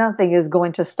is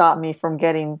going to stop me from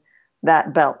getting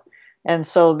that belt. And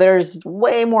so there's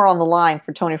way more on the line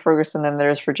for Tony Ferguson than there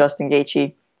is for Justin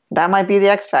Gaethje. That might be the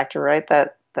X factor, right?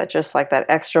 That just like that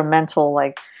extra mental,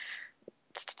 like,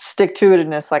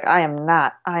 stick-to-itiveness. Like, I am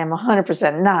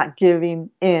 100% not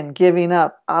giving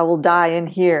up. I will die in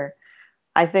here.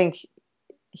 I think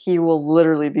he will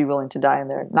literally be willing to die in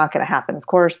there. Not going to happen, of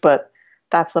course, but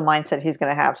that's the mindset he's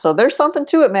going to have. So there's something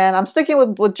to it, man. I'm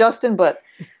sticking with Justin, but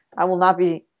I will not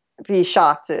be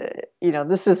shocked.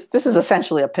 This is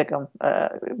essentially a pick'em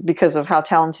because of how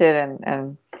talented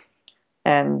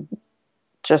and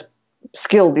just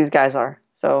skilled these guys are.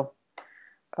 So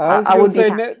I was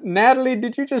going to say, Natalie,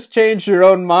 did you just change your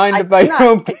own mind about your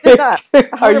own pick? I did not.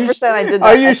 100% I did not.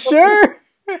 Are you sure?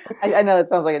 I know it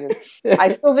sounds like I did. I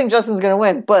still think Justin's going to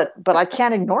win, but I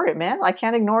can't ignore it, man. I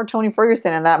can't ignore Tony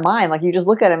Ferguson and that mind. Like, you just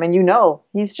look at him and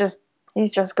he's just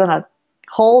going to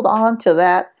hold on to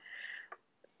that.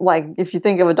 Like, if you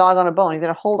think of a dog on a bone, he's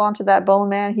going to hold on to that bone,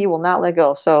 man. He will not let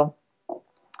go. So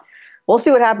we'll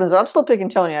see what happens. I'm still picking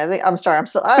Tony. I'm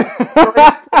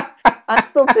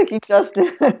still picking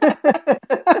Justin.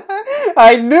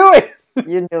 I knew it.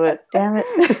 You knew it. Damn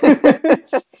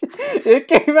it. It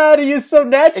came out of you so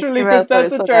naturally because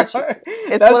that's what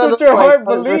your heart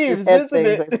believes, isn't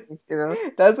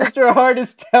it? That's what your heart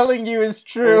is telling you is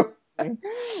true.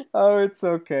 Oh, it's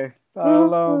okay.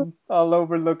 I'll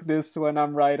overlook this when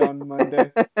I'm right on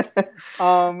Monday.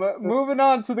 Moving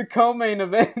on to the co-main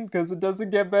event because it doesn't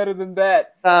get better than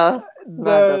that.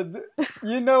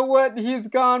 You know what? He's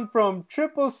gone from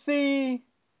Triple C,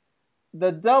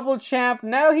 the double champ.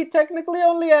 Now he technically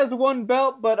only has 1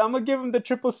 belt, but I'm gonna give him the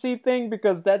Triple C thing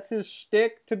because that's his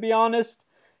shtick, to be honest.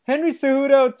 Henry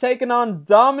Cejudo taking on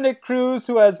Dominick Cruz,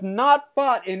 who has not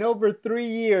fought in over 3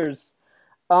 years.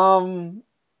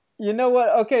 You know what?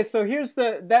 Okay, so here's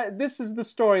this is the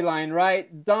storyline,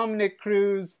 right? Dominick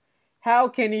Cruz, how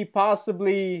can he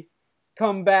possibly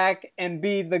come back and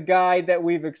be the guy that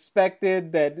we've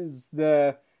expected? That is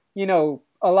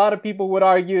a lot of people would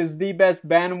argue is the best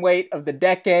bantamweight of the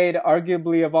decade,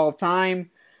 arguably of all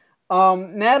time.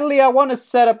 Natalie, I want to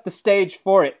set up the stage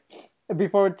for it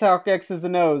before we talk X's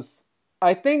and O's.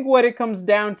 I think what it comes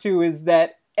down to is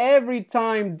that every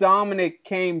time Dominic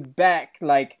came back,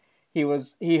 like, he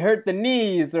hurt the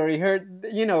knees or he hurt,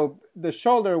 the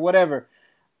shoulder or whatever.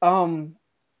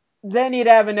 Then he'd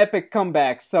have an epic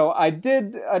comeback. So I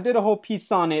did a whole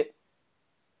piece on it.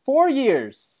 4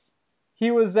 years,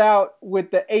 he was out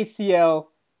with the ACL.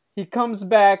 He comes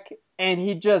back and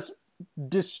he just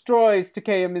destroys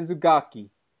Takeya Mizugaki.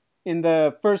 In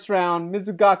the first round,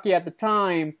 Mizugaki at the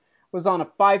time was on a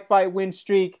 5-fight win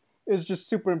streak. It was just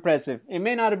super impressive. It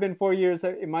may not have been 4 years.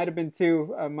 It might have been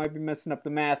 2. I might be messing up the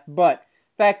math. But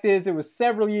fact is, it was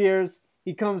several years.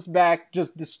 He comes back,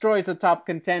 just destroys a top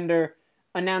contender,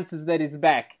 announces that he's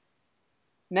back.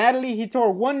 Natalie, he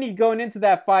tore 1 knee going into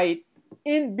that fight.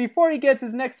 Before he gets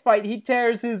his next fight, he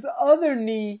tears his other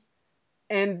knee.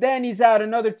 And then he's out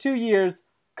another 2 years.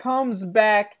 Comes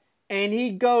back, and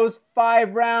he goes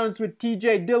 5 rounds with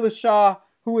TJ Dillashaw,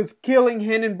 who was killing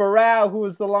Renan Barão, who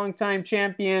was the longtime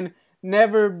champion,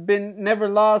 never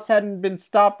lost, hadn't been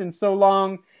stopped in so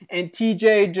long, and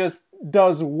TJ just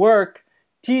does work.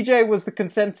 TJ was the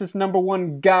consensus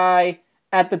 #1 guy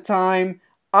at the time.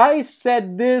 I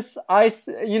said this,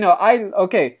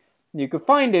 okay, you could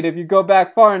find it if you go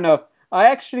back far enough. I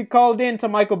actually called in to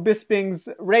Michael Bisping's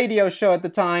radio show at the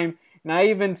time, and I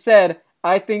even said,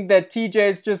 I think that TJ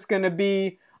is just going to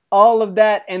be all of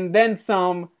that and then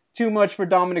some. Too much for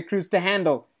Dominick Cruz to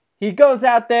handle. He goes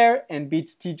out there and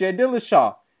beats TJ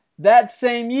Dillashaw. That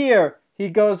same year, he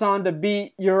goes on to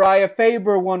beat Uriah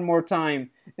Faber 1 more time.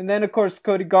 And then, of course,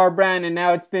 Cody Garbrandt, and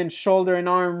now it's been shoulder and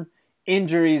arm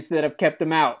injuries that have kept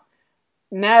him out.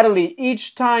 Natalie,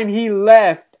 each time he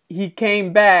left, he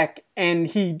came back and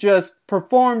he just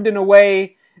performed in a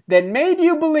way that made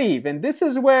you believe. And this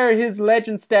is where his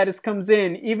legend status comes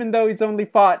in, even though he's only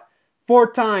fought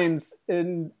 4 times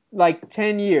in like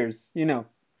 10 years,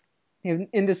 in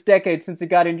this decade since he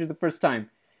got injured the first time.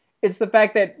 It's the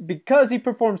fact that because he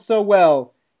performed so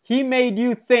well, he made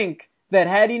you think that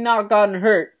had he not gotten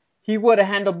hurt, he would have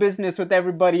handled business with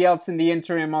everybody else in the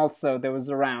interim also that was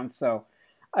around. So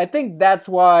I think that's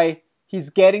why he's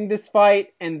getting this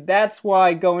fight, and that's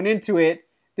why going into it,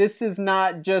 this is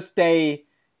not just a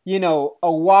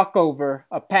walkover,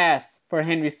 a pass for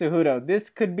Henry Cejudo. This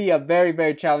could be a very,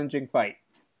 very challenging fight.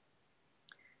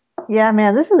 Yeah,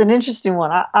 man, this is an interesting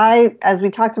one. I as we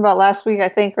talked about last week, I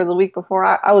think, or the week before,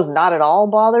 I was not at all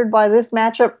bothered by this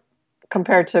matchup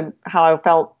compared to how I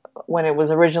felt when it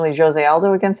was originally Jose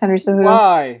Aldo against Henry Cejudo.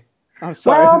 Why? I'm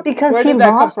sorry. Well, because Where he did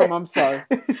that lost come from? I'm sorry.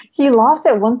 He lost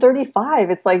at 135.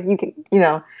 It's like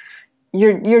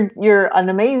you're an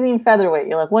amazing featherweight.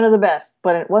 You're like one of the best,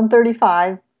 but at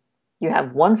 135, you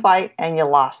have one fight and you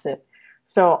lost it.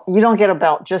 So you don't get a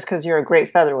belt just because you're a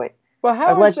great featherweight. But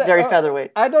how a legendary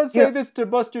featherweight. I don't say this to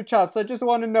bust your chops. I just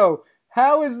want to know,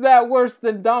 how is that worse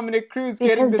than Dominick Cruz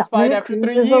getting this fight after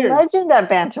 3 years? He's a legend at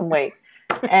bantamweight,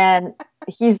 and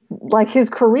he's like his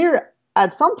career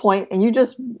at some point, and you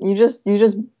just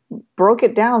broke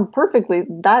it down perfectly.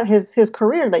 That his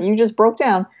career that you just broke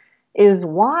down is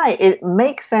why it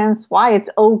makes sense, why it's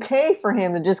okay for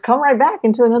him to just come right back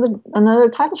into another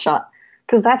title shot,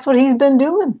 because that's what he's been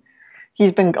doing.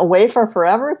 He's been away for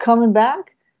forever, coming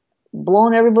back,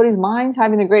 blowing everybody's minds,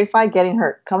 having a great fight, getting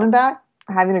hurt, coming back,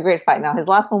 having a great fight. Now, his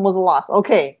last one was a loss.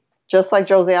 Okay, just like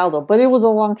Jose Aldo, but it was a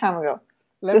long time ago.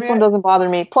 This one doesn't bother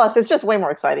me. Plus, it's just way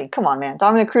more exciting. Come on, man.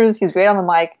 Dominick Cruz, he's great on the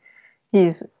mic.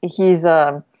 He's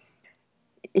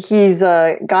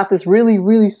got this really,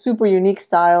 really super unique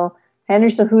style. Henry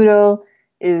Cejudo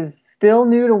is still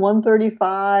new to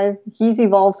 135. He's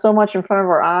evolved so much in front of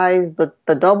our eyes. The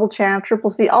double champ,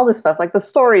 Triple C, all this stuff. Like, the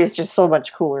story is just so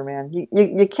much cooler, man.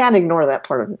 You can't ignore that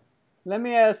part of it. Let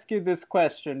me ask you this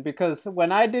question, because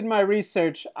when I did my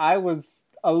research, I was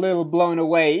a little blown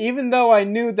away. Even though I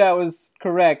knew that was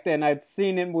correct and I'd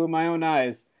seen it with my own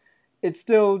eyes, it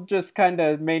still just kind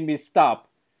of made me stop.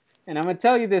 And I'm going to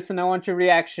tell you this, and I want your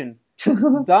reaction.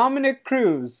 Dominick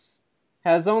Cruz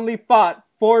has only fought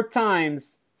 4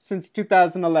 times since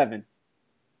 2011.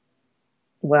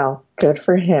 Well, good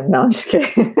for him. No, I'm just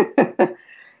kidding.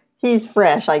 He's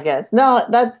fresh, I guess. No,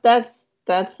 that's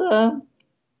a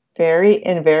very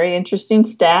interesting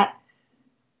stat.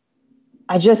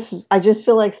 I just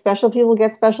feel like special people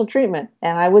get special treatment,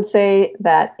 and I would say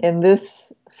that in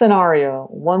this scenario,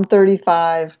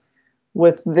 135,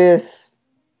 with this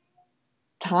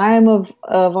time of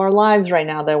our lives right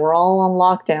now that we're all on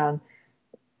lockdown,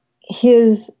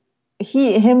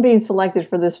 him being selected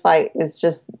for this fight is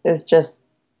just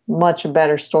much a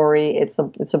better story. It's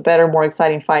a better, more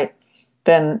exciting fight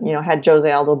than, had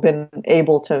Jose Aldo been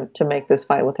able to make this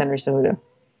fight with Henry Cejudo.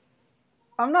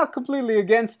 I'm not completely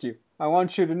against you. I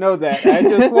want you to know that.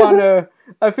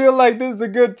 I feel like this is a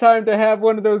good time to have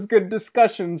one of those good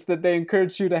discussions that they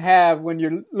encourage you to have when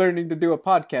you're learning to do a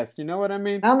podcast. You know what I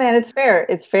mean? Oh man, it's fair.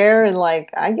 It's fair, and like,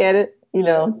 I get it.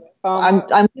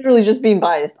 I'm literally just being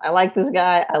biased. I like this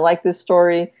guy. I like this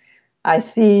story. I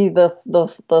see the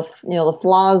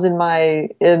flaws in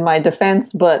my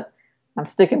defense, but I'm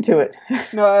sticking to it.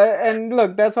 No, and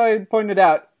look, that's why I pointed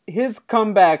out his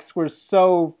comebacks were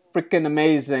so freaking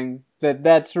amazing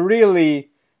that's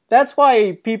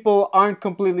why people aren't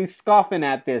completely scoffing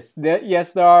at this.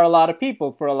 Yes, there are a lot of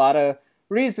people for a lot of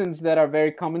reasons that are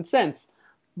very common sense,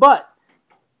 but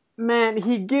man,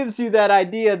 he gives you that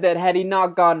idea that had he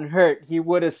not gotten hurt, he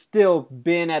would have still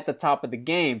been at the top of the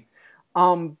game.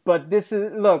 But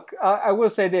I will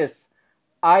say this.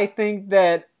 I think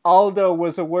that Aldo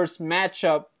was a worse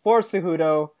matchup for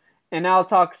Cejudo, and I'll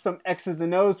talk some X's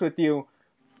and O's with you.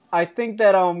 I think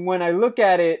that when I look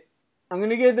at it, I'm going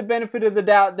to give the benefit of the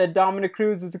doubt that Dominick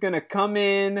Cruz is going to come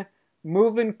in,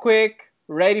 moving quick,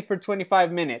 ready for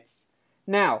 25 minutes.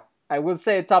 Now, I will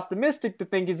say it's optimistic to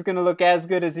think he's going to look as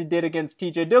good as he did against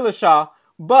TJ Dillashaw,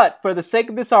 but for the sake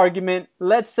of this argument,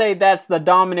 let's say that's the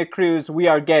Dominick Cruz we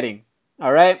are getting.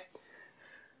 All right?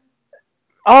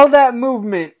 All that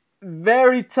movement,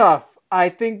 very tough. I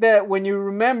think that when you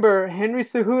remember Henry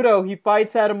Cejudo, he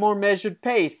fights at a more measured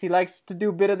pace. He likes to do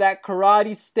a bit of that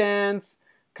karate stance,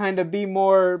 kind of be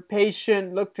more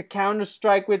patient, look to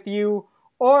counter-strike with you,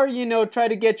 or, try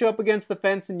to get you up against the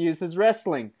fence and use his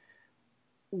wrestling.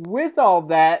 With all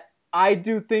that, I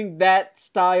do think that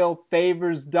style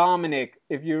favors Dominick.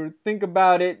 If you think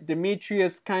about it,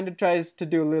 Demetrius kind of tries to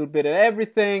do a little bit of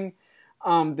everything.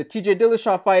 The TJ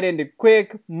Dillashaw fight ended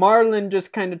quick. Marlon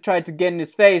just kind of tried to get in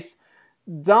his face.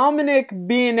 Dominick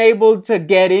being able to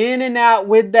get in and out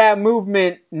with that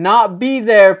movement, not be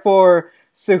there for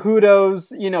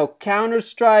Cejudo's, counter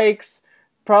strikes,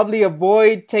 probably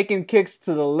avoid taking kicks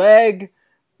to the leg.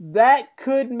 That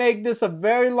could make this a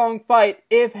very long fight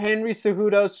if Henry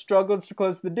Cejudo struggles to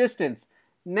close the distance.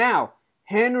 Now,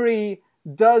 Henry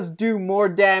does do more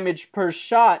damage per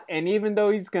shot, and even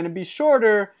though he's going to be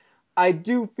shorter, I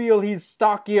do feel he's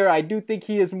stockier. I do think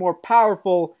he is more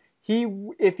powerful.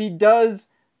 If he does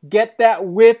get that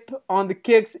whip on the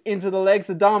kicks into the legs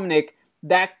of Dominic,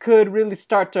 that could really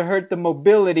start to hurt the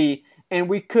mobility, and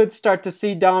we could start to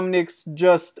see Dominic's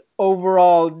just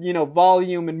overall,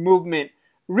 volume and movement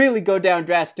really go down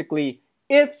drastically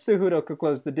if Cejudo could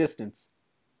close the distance.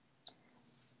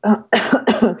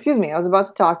 Excuse me, I was about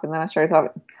to talk and then I started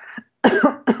coughing.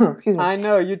 Excuse me. I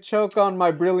know, you choke on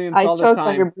my brilliance all the time. I choke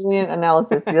on your brilliant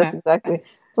analysis. Yes, exactly.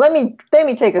 Let me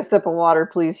take a sip of water,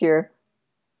 please, here.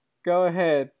 Go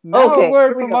ahead. Now a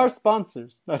word from our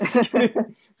sponsors. No,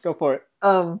 go for it.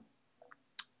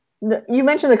 You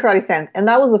mentioned the karate stance, and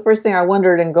that was the first thing I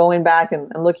wondered in going back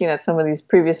and looking at some of these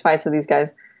previous fights of these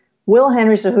guys. Will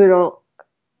Henry Cejudo,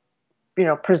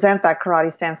 present that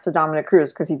karate stance to Dominic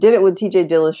Cruz? Because he did it with TJ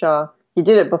Dillashaw. He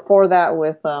did it before that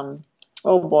with, oh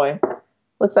boy,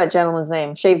 what's that gentleman's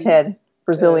name? Shaved head,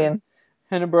 Brazilian.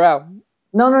 Hennebrau.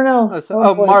 No.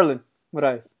 Marlon.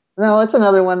 No, it's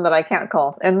another one that I can't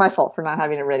call, and my fault for not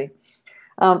having it ready.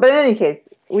 But in any case,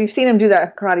 we've seen him do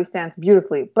that karate stance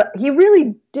beautifully. But he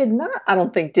really did not, I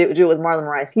don't think, do it with Marlon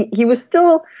Moraes. He was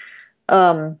still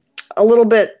a little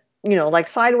bit, like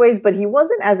sideways, but he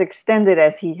wasn't as extended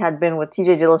as he had been with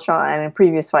TJ Dillashaw and in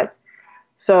previous fights.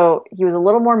 So he was a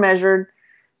little more measured.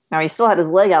 Now, he still had his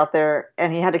leg out there,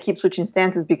 and he had to keep switching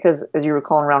stances because, as you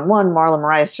recall in round one, Marlon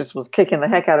Moraes just was kicking the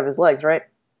heck out of his legs, right?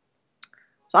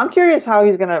 So I'm curious how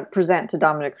he's going to present to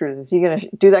Dominic Cruz. Is he going to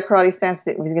do that karate stance?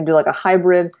 He's going to do like a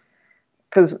hybrid?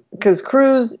 Because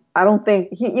Cruz, I don't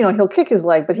think he'll kick his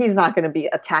leg, but he's not going to be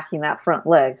attacking that front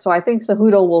leg. So I think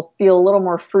Cejudo will feel a little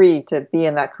more free to be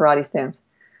in that karate stance.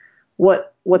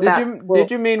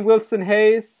 Did you mean Wilson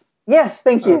Hayes? Yes,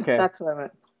 thank you. Okay. That's what I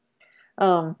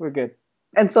meant. We're good.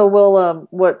 And so we'll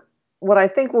what I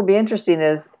think will be interesting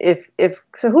is if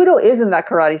Cejudo is in that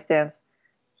karate stance,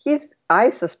 I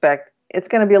suspect it's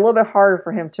going to be a little bit harder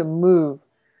for him to move,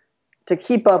 to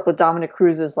keep up with Dominic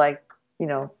Cruz's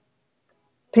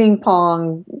ping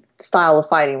pong style of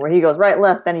fighting, where he goes right,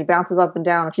 left, then he bounces up and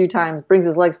down a few times, brings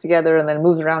his legs together, and then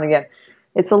moves around again.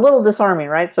 It's a little disarming,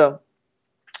 right? So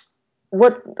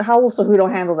how will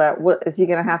Cejudo handle that? What is he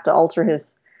going to have to alter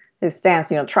his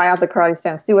stance? Try out the karate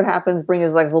stance, see what happens, bring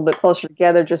his legs a little bit closer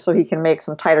together just so he can make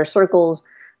some tighter circles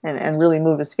and really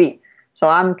move his feet. So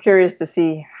I'm curious to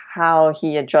see how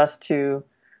he adjusts to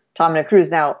Dominic Cruz.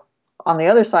 Now, on the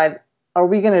other side, are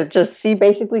we going to just see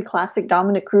basically classic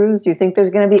Dominic Cruz? Do you think there's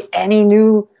going to be any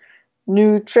new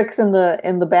tricks in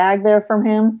the bag there from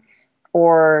him?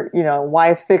 Or,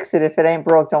 why fix it if it ain't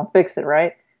broke, don't fix it,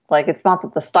 right? Like, it's not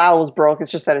that the style was broke,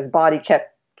 it's just that his body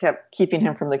kept keeping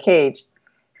him from the cage.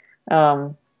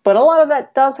 But a lot of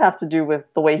that does have to do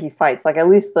with the way he fights. Like, at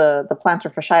least the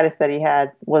plantar fasciitis that he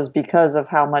had was because of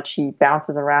how much he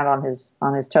bounces around on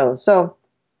his toes. So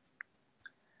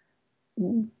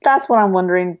that's what I'm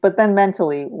wondering. But then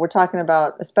mentally, we're talking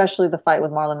about especially the fight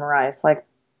with Marlon Moraes. Like,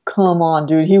 come on,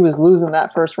 dude. He was losing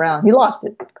that first round. He lost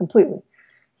it completely.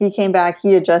 He came back.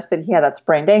 He adjusted. He had that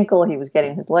sprained ankle. He was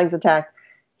getting his legs attacked.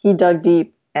 He dug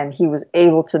deep, and he was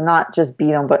able to not just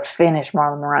beat him, but finish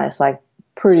Marlon Moraes, like,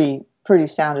 pretty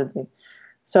soundedly.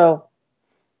 So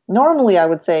normally I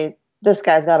would say this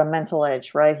guy's got a mental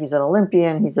edge, right? He's an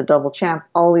Olympian, he's a double champ,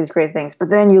 all these great things. But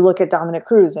then you look at Dominic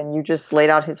Cruz and you just laid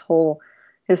out his whole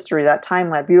history, that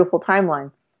timeline, beautiful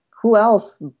timeline. Who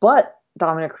else but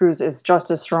Dominic Cruz is just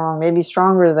as strong, maybe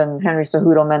stronger than Henry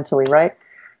Cejudo mentally, right?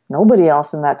 Nobody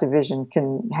else in that division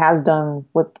has done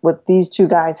what these two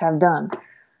guys have done.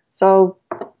 So,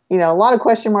 a lot of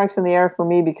question marks in the air for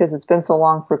me because it's been so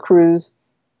long for Cruz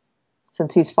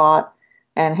since he's fought,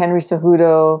 and Henry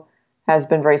Cejudo has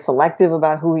been very selective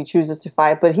about who he chooses to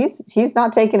fight, but he's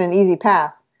not taken an easy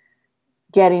path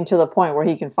getting to the point where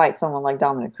he can fight someone like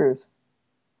Dominic Cruz.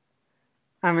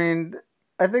 I mean,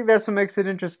 I think that's what makes it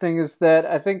interesting is that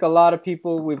I think a lot of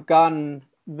people we've gotten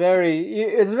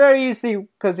it's very easy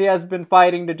because he has been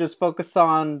fighting to just focus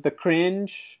on the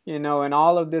cringe, and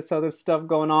all of this other stuff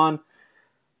going on.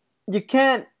 You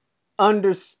can't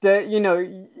understand,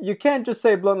 you can't just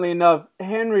say bluntly enough,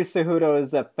 Henry Cejudo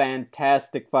is a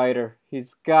fantastic fighter.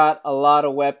 He's got a lot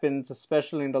of weapons,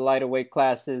 especially in the lighter weight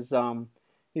classes.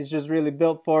 He's just really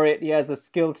built for it. He has a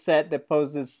skill set that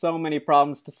poses so many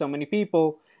problems to so many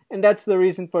people, and that's the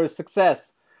reason for his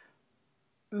success.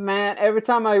 Man, every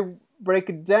time I break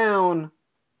it down,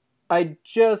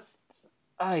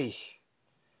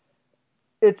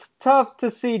 it's tough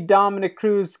to see Dominic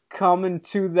Cruz coming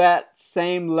to that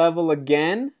same level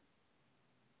again.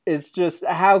 It's just,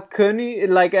 how couldn't he?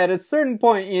 Like, at a certain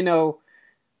point,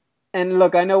 and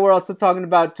look, I know we're also talking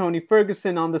about Tony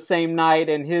Ferguson on the same night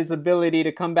and his ability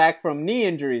to come back from knee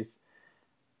injuries.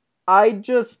 I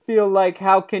just feel like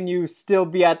how can you still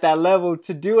be at that level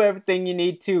to do everything you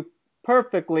need to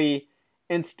perfectly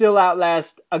and still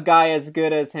outlast a guy as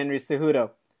good as Henry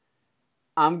Cejudo?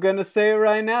 I'm gonna say it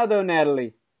right now though,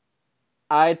 Natalie.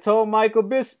 I told Michael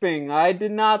Bisping I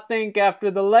did not think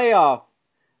after the layoff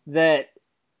that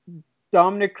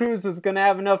Dominic Cruz was going to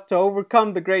have enough to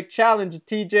overcome the great challenge of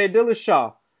TJ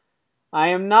Dillashaw. I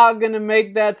am not going to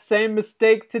make that same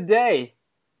mistake today.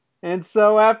 And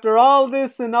so after all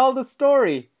this and all the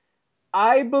story,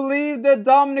 I believe that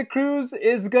Dominic Cruz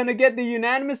is going to get the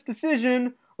unanimous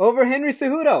decision over Henry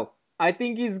Cejudo. I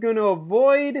think he's going to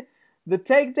avoid the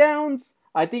takedowns.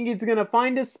 I think he's going to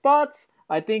find his spots.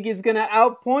 I think he's going to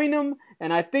outpoint him,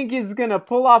 and I think he's going to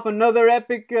pull off another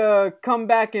epic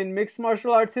comeback in mixed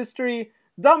martial arts history.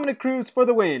 Dominic Cruz for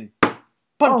the win.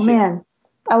 Punch man,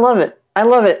 I love it. I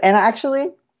love it. And actually,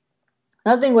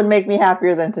 nothing would make me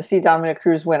happier than to see Dominic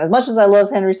Cruz win. As much as I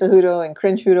love Henry Cejudo and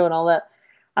Crinchudo and all that,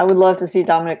 I would love to see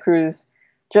Dominic Cruz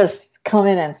just come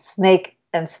in and snake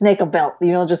a belt.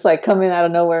 You know, just like come in out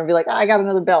of nowhere and be like, I got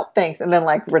another belt, thanks, and then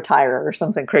like retire or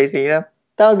something crazy. You know,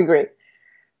 that would be great.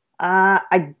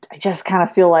 I just kind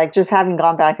of feel like, just having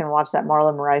gone back and watched that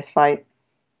Marlon Moraes fight,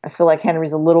 I feel like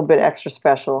Henry's a little bit extra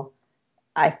special.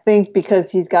 I think because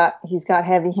he's got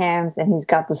heavy hands and he's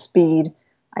got the speed,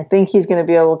 I think he's going to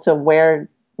be able to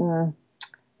not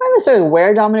necessarily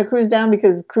wear Dominic Cruz down,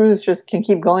 because Cruz just can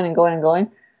keep going and going and going.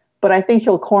 But I think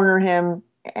he'll corner him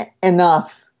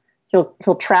enough.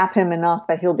 He'll trap him enough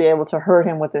that he'll be able to hurt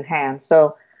him with his hands.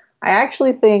 So I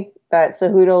actually think that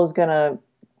Cejudo is going to,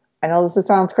 I know this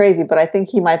sounds crazy, but I think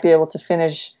he might be able to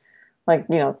finish, like,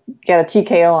 you know, get a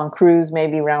TKO on Cruz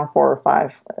maybe round 4 or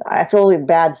 5. I feel really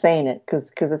bad saying it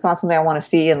because it's not something I want to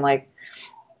see, and like,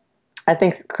 I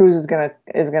think Cruz is gonna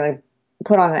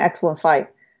put on an excellent fight.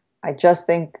 I just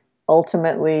think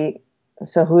ultimately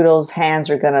Cejudo's hands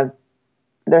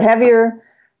they're heavier,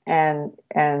 and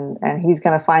he's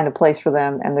gonna find a place for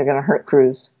them, and they're gonna hurt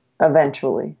Cruz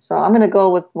eventually. So I'm gonna go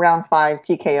with round 5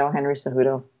 TKO Henry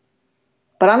Cejudo.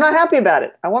 But I'm not happy about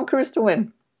it. I want Cruz to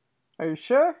win. Are you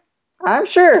sure? I'm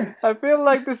sure. I feel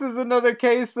like this is another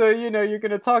case, you're going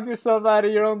to talk yourself out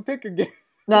of your own pick again.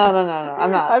 No.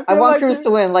 I'm not. I want Cruz to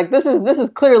win. Like, this is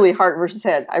clearly heart versus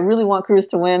head. I really want Cruz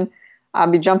to win. I'll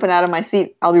be jumping out of my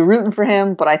seat. I'll be rooting for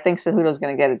him, but I think Cejudo's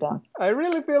going to get it done. I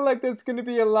really feel like there's going to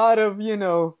be a lot of,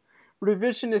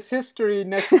 revisionist history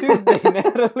next Tuesday,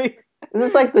 Natalie. This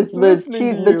is like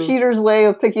the cheater's way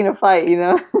of picking a fight, you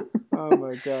know? Oh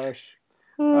my gosh.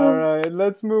 All right,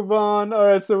 let's move on. All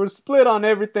right, so we're split on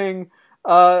everything.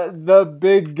 The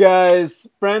big guys,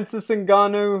 Francis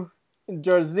Ngannou,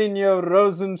 Jairzinho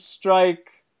Rozenstruik,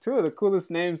 2 of the coolest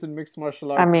names in mixed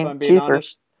martial arts, if I'm being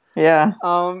honest. Yeah.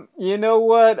 You know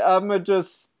what? I'm going to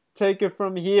just take it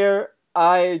from here.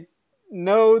 I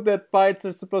know that fights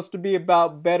are supposed to be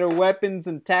about better weapons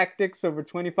and tactics over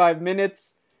 25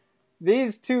 minutes.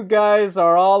 These 2 guys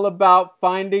are all about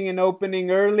finding an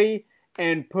opening early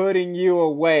and putting you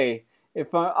away.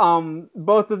 If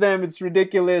both of them, it's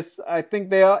ridiculous. I think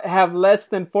they have less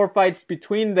than 4 fights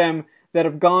between them that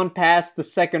have gone past the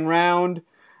second round.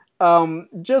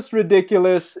 Just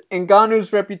ridiculous.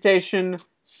 Ngannou's reputation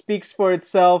speaks for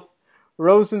itself.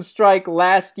 Rozenstruik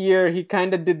last year, he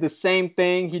kind of did the same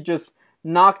thing. He just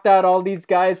knocked out all these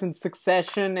guys in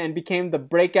succession and became the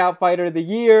breakout fighter of the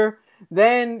year.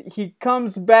 Then he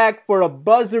comes back for a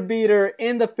buzzer beater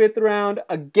in the 5th round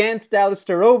against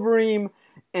Alistair Overeem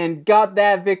and got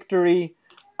that victory.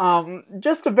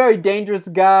 Just a very dangerous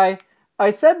guy. I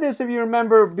said this, if you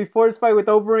remember, before his fight with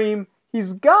Overeem.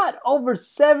 He's got over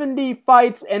 70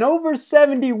 fights and over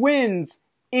 70 wins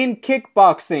in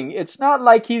kickboxing. It's not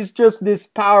like he's just this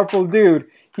powerful dude.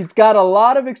 He's got a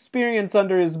lot of experience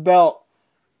under his belt.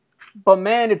 But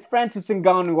man, it's Francis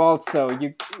Ngannou also.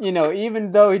 You know,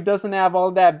 even though he doesn't have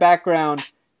all that background,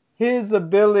 his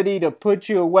ability to put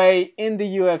you away in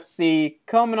the UFC,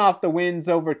 coming off the wins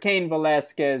over Cain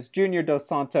Velasquez, Junior Dos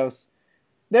Santos,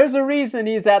 there's a reason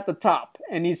he's at the top,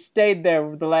 and he's stayed there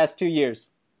over the last 2 years.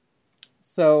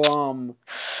 So, Go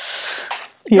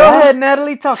ahead,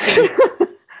 Natalie, talk to me.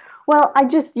 Well, I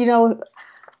just,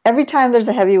 every time there's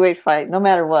a heavyweight fight, no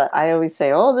matter what, I always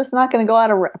say, oh, this is not going to go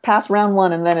out past round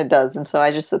 1, and then it does. And so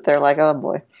I just sit there like, oh,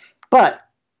 boy. But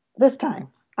this time,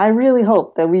 I really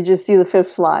hope that we just see the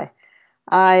fist fly.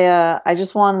 I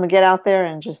just want him to get out there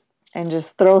and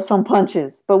just throw some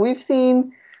punches. But we've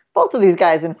seen both of these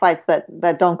guys in fights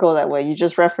that don't go that way. You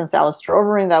just referenced Alistair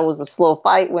Overeem. That was a slow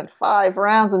fight, went 5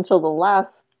 rounds until the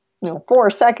last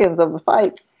 4 seconds of the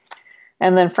fight.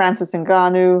 And then Francis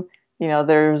Ngannou,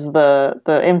 there's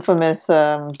the infamous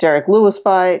Derek Lewis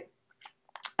fight.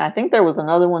 I think there was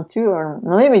another one too, or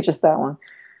maybe just that one,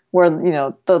 where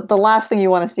the last thing you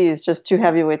want to see is just two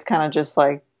heavyweights kind of just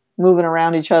like moving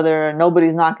around each other and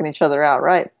nobody's knocking each other out,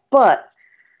 right? But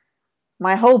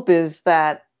my hope is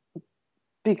that,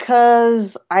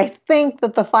 because I think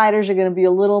that the fighters are going to be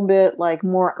a little bit like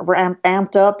more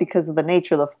amped up because of the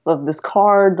nature of this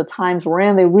card, the times we're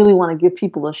in. They really want to give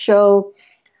people a show.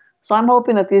 So I'm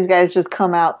hoping that these guys just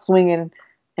come out swinging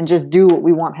and just do what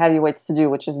we want heavyweights to do,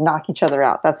 which is knock each other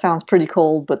out. That sounds pretty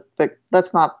cold, but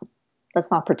let's not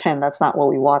pretend that's not what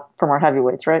we want from our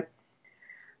heavyweights, right?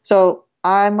 So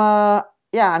I'm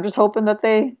just hoping that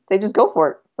they just go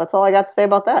for it. That's all I got to say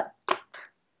about that.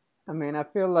 I mean, I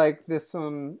feel like this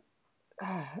one,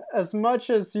 as much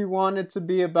as you want it to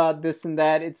be about this and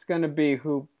that, it's going to be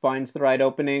who finds the right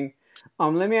opening.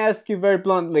 Let me ask you very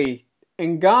bluntly.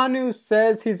 Ngannou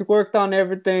says he's worked on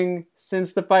everything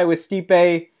since the fight with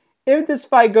Stipe. If this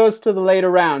fight goes to the later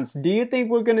rounds, do you think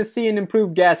we're going to see an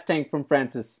improved gas tank from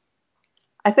Francis?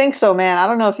 I think so, man. I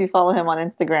don't know if you follow him on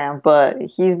Instagram, but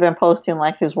he's been posting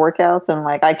like his workouts, and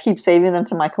like I keep saving them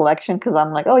to my collection because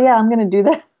I'm like, oh yeah, I'm going to do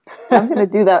that. I'm going to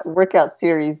do that workout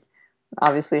series.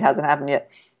 Obviously, it hasn't happened yet,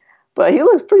 but he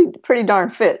looks pretty darn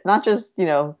fit. Not just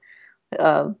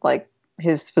like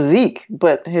his physique,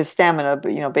 but his stamina.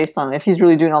 But based on if he's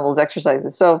really doing all those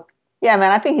exercises. So yeah,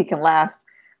 man, I think he can last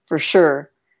for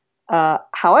sure.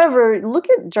 However, look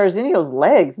at Jairzinho's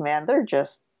legs, man. They're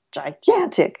just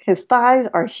gigantic. His thighs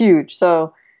are huge.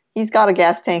 So he's got a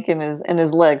gas tank in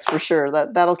his legs for sure.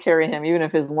 That'll carry him even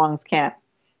if his lungs can't.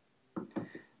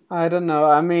 I don't know.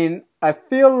 I mean, I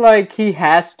feel like he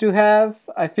has to have.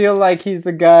 I feel like he's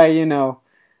a guy,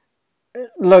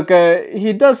 Look,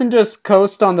 he doesn't just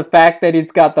coast on the fact that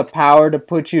he's got the power to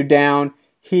put you down.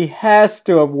 He has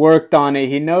to have worked on it.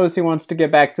 He knows he wants to get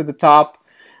back to the top.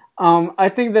 I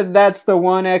think that's the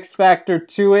one X factor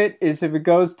to it, is if it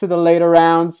goes to the later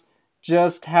rounds,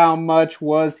 just how much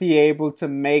was he able to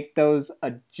make those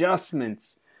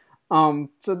adjustments?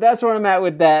 So that's where I'm at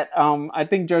with that. I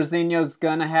think Jairzinho's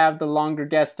gonna have the longer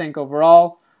gas tank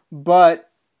overall, but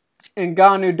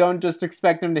Ngannou, don't just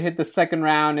expect him to hit the second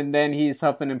round and then he's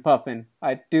huffing and puffing.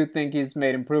 I do think he's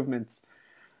made improvements.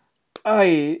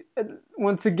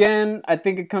 Once again, I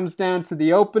think it comes down to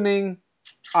the opening.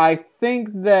 I think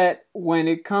that when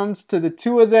it comes to the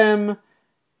two of them,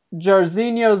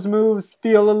 Jairzinho's moves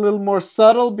feel a little more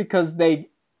subtle because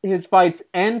his fights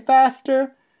end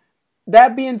faster.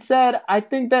 That being said, I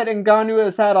think that Ngannou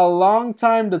has had a long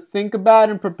time to think about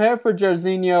and prepare for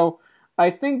Jairzinho. I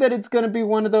think that it's going to be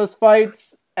one of those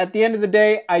fights. At the end of the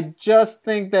day, I just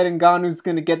think that Ngannou's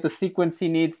going to get the sequence he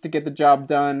needs to get the job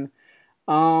done.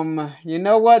 You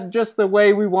know what? Just the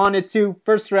way we want it to.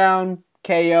 First round,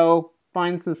 KO,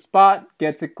 finds the spot,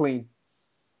 gets it clean.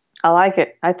 I like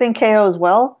it. I think KO as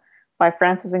well by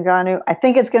Francis Ngannou. I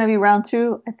think it's going to be round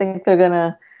 2. I think they're going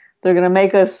to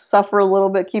make us suffer a little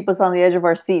bit, keep us on the edge of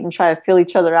our seat, and try to feel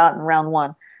each other out in round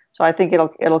 1. So I think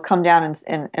it'll come down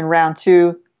in round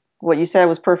 2. What you said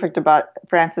was perfect about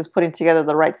Francis putting together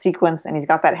the right sequence, and he's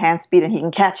got that hand speed, and he can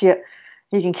catch you.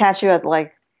 He can catch you at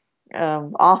like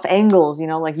off angles.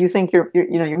 Like you think you're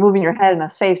moving your head in a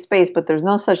safe space, but there's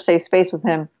no such safe space with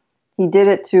him. He did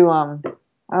it to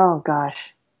oh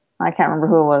gosh, I can't remember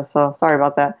who it was. So sorry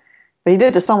about that. But he did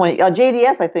it to someone,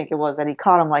 JDS, I think it was, that he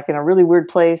caught him like in a really weird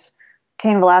place.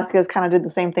 Cain Velasquez kind of did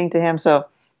the same thing to him. So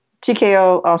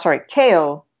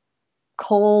KO,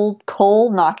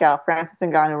 cold knockout, Francis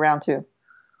Ngannou, round 2.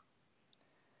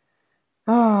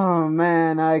 Oh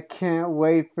man, I can't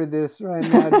wait for this right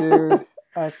now, dude.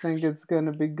 I think it's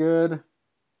gonna be good.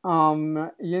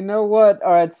 You know what?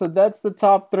 Alright, so that's the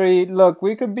top 3. Look,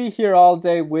 we could be here all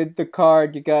day with the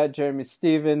card. You got Jeremy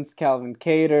Stephens, Calvin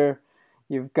Kattar.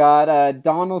 You've got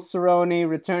Donald Cerrone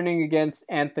returning against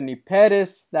Anthony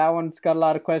Pettis. That one's got a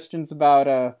lot of questions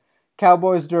about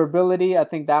Cowboys' durability. I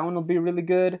think that one will be really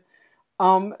good.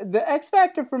 The X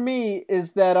factor for me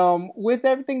is that with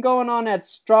everything going on at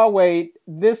strawweight,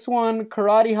 this one,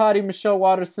 Karate Hottie Michelle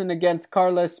Waterson against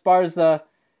Carla Esparza,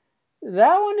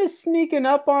 that one is sneaking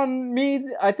up on me.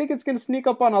 I think it's going to sneak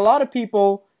up on a lot of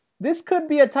people. This could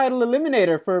be a title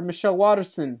eliminator for Michelle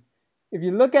Waterson. If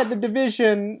you look at the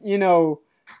division,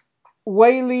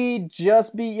 Weili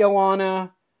just beat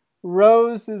Joanna.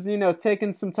 Rose is,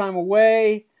 taking some time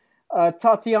away.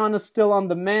 Tatiana's still on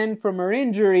the mend from her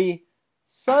injury.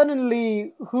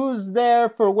 Suddenly, who's there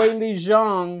for Weili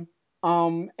Zhang?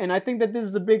 And I think that this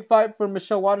is a big fight for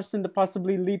Michelle Waterson to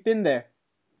possibly leap in there.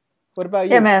 What about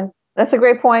you? Yeah, man. That's a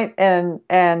great point. And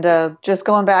just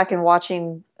going back and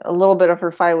watching a little bit of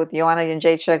her fight with Joanna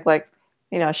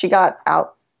Jędrzejczyk, she got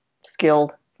out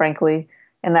skilled, frankly.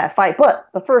 in that fight. But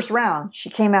the first round, she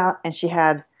came out and she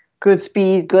had good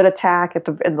speed, good attack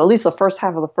at least the first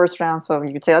half of the first round. So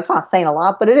you could say that's not saying a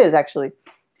lot, but it is actually.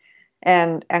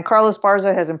 And Carla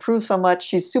Esparza has improved so much.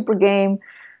 She's super game.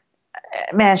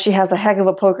 Man, she has a heck of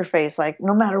a poker face. Like,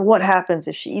 no matter what happens,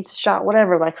 if she eats a shot,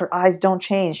 whatever, like her eyes don't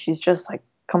change. She's just like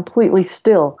completely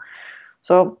still.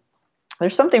 So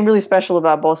there's something really special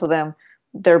about both of them.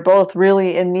 They're both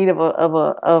really in need they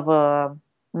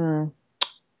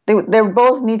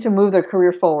both need to move their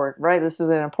career forward, right? This is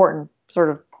an important sort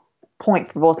of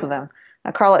point for both of them.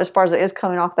 Now, Carla Esparza is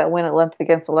coming off that win at length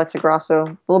against Alexa Grasso.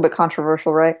 A little bit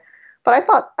controversial, right? But I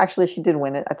thought actually she did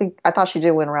win it. I thought she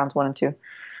did win rounds 1 and 2.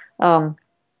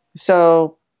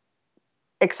 So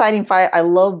exciting fight. I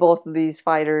love both of these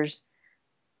fighters.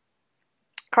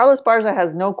 Carla Esparza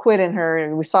has no quit in her,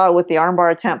 and we saw it with the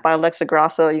armbar attempt by Alexa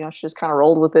Grasso. You know, she just kind of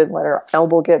rolled with it and let her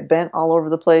elbow get bent all over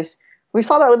the place. We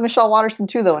saw that with Michelle Waterson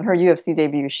too, though, in her UFC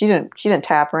debut. She didn't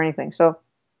tap or anything. So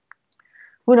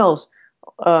who knows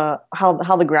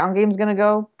how the ground game's going to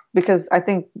go? Because I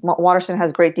think Waterson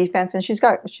has great defense and she's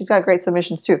got great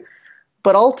submissions too.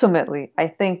 But ultimately, I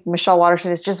think Michelle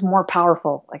Waterson is just more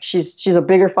powerful. Like she's a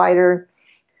bigger fighter.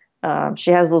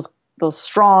 She has those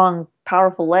strong,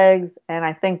 powerful legs, and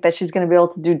I think that she's going to be able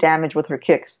to do damage with her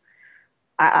kicks.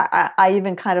 I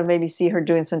even kind of maybe see her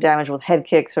doing some damage with head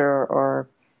kicks or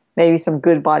maybe some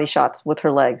good body shots with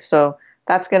her legs. So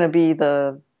that's going to be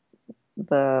the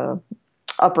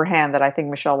upper hand that I think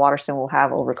Michelle Waterson will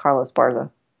have over Carla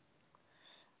Esparza.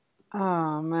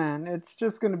 Oh man, it's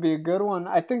just going to be a good one.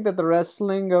 I think that the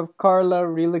wrestling of Carla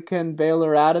really can bail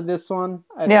her out of this one.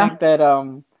 I think that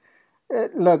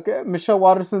look, Michelle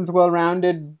Waterson's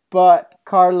well-rounded, but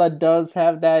Carla does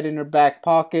have that in her back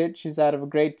pocket. She's out of a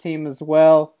great team as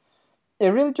well. It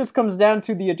really just comes down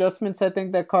to the adjustments I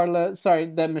think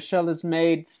that Michelle has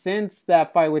made since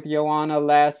that fight with Joanna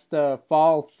last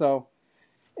fall. So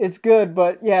it's good,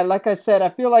 but yeah, like I said, I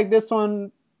feel like this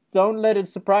one, don't let it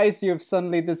surprise you if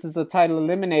suddenly this is a title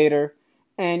eliminator.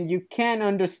 And you can't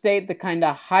understate the kind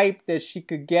of hype that she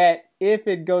could get if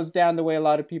it goes down the way a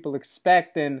lot of people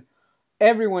expect. And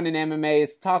everyone in MMA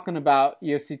is talking about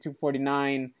UFC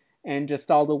 249 and just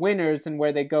all the winners and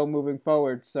where they go moving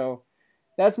forward. So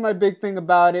that's my big thing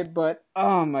about it. But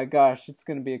oh my gosh, it's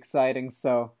going to be exciting.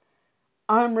 So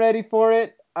I'm ready for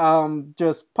it.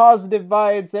 Just positive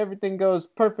vibes. Everything goes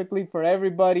perfectly for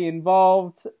everybody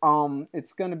involved.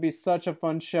 It's going to be such a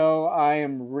fun show. I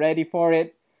am ready for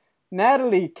it.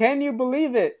 Natalie, can you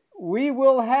believe it? We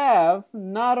will have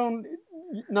not only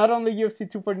UFC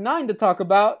 249 to talk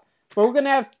about, but we're going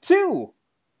to have 2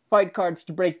 fight cards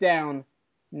to break down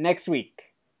next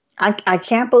week. I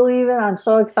can't believe it. I'm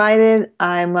so excited.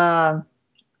 I'm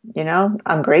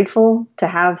grateful to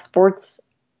have sports,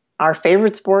 our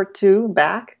favorite sport too,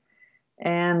 back.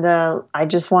 And I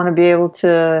just want to be able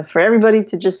for everybody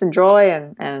to just enjoy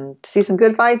and see some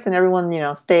good fights, and everyone,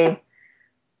 stay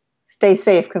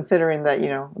safe, considering that,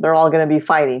 they're all going to be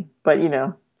fighting, but,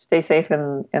 stay safe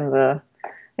in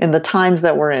the times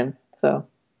that we're in. So.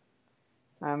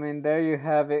 I mean, there you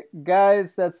have it.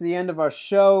 Guys, that's the end of our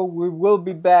show. We will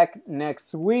be back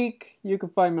next week. You can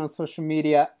find me on social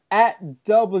media at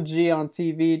Double G on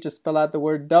TV. Just spell out the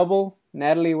word double.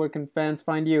 Natalie, where can fans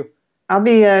find you? I'll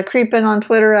be creeping on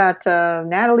Twitter at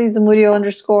Natalie Zamudio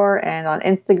 _ and on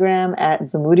Instagram at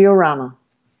Zamudio Rama.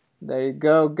 There you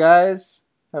go, guys.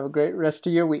 Have a great rest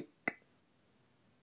of your week.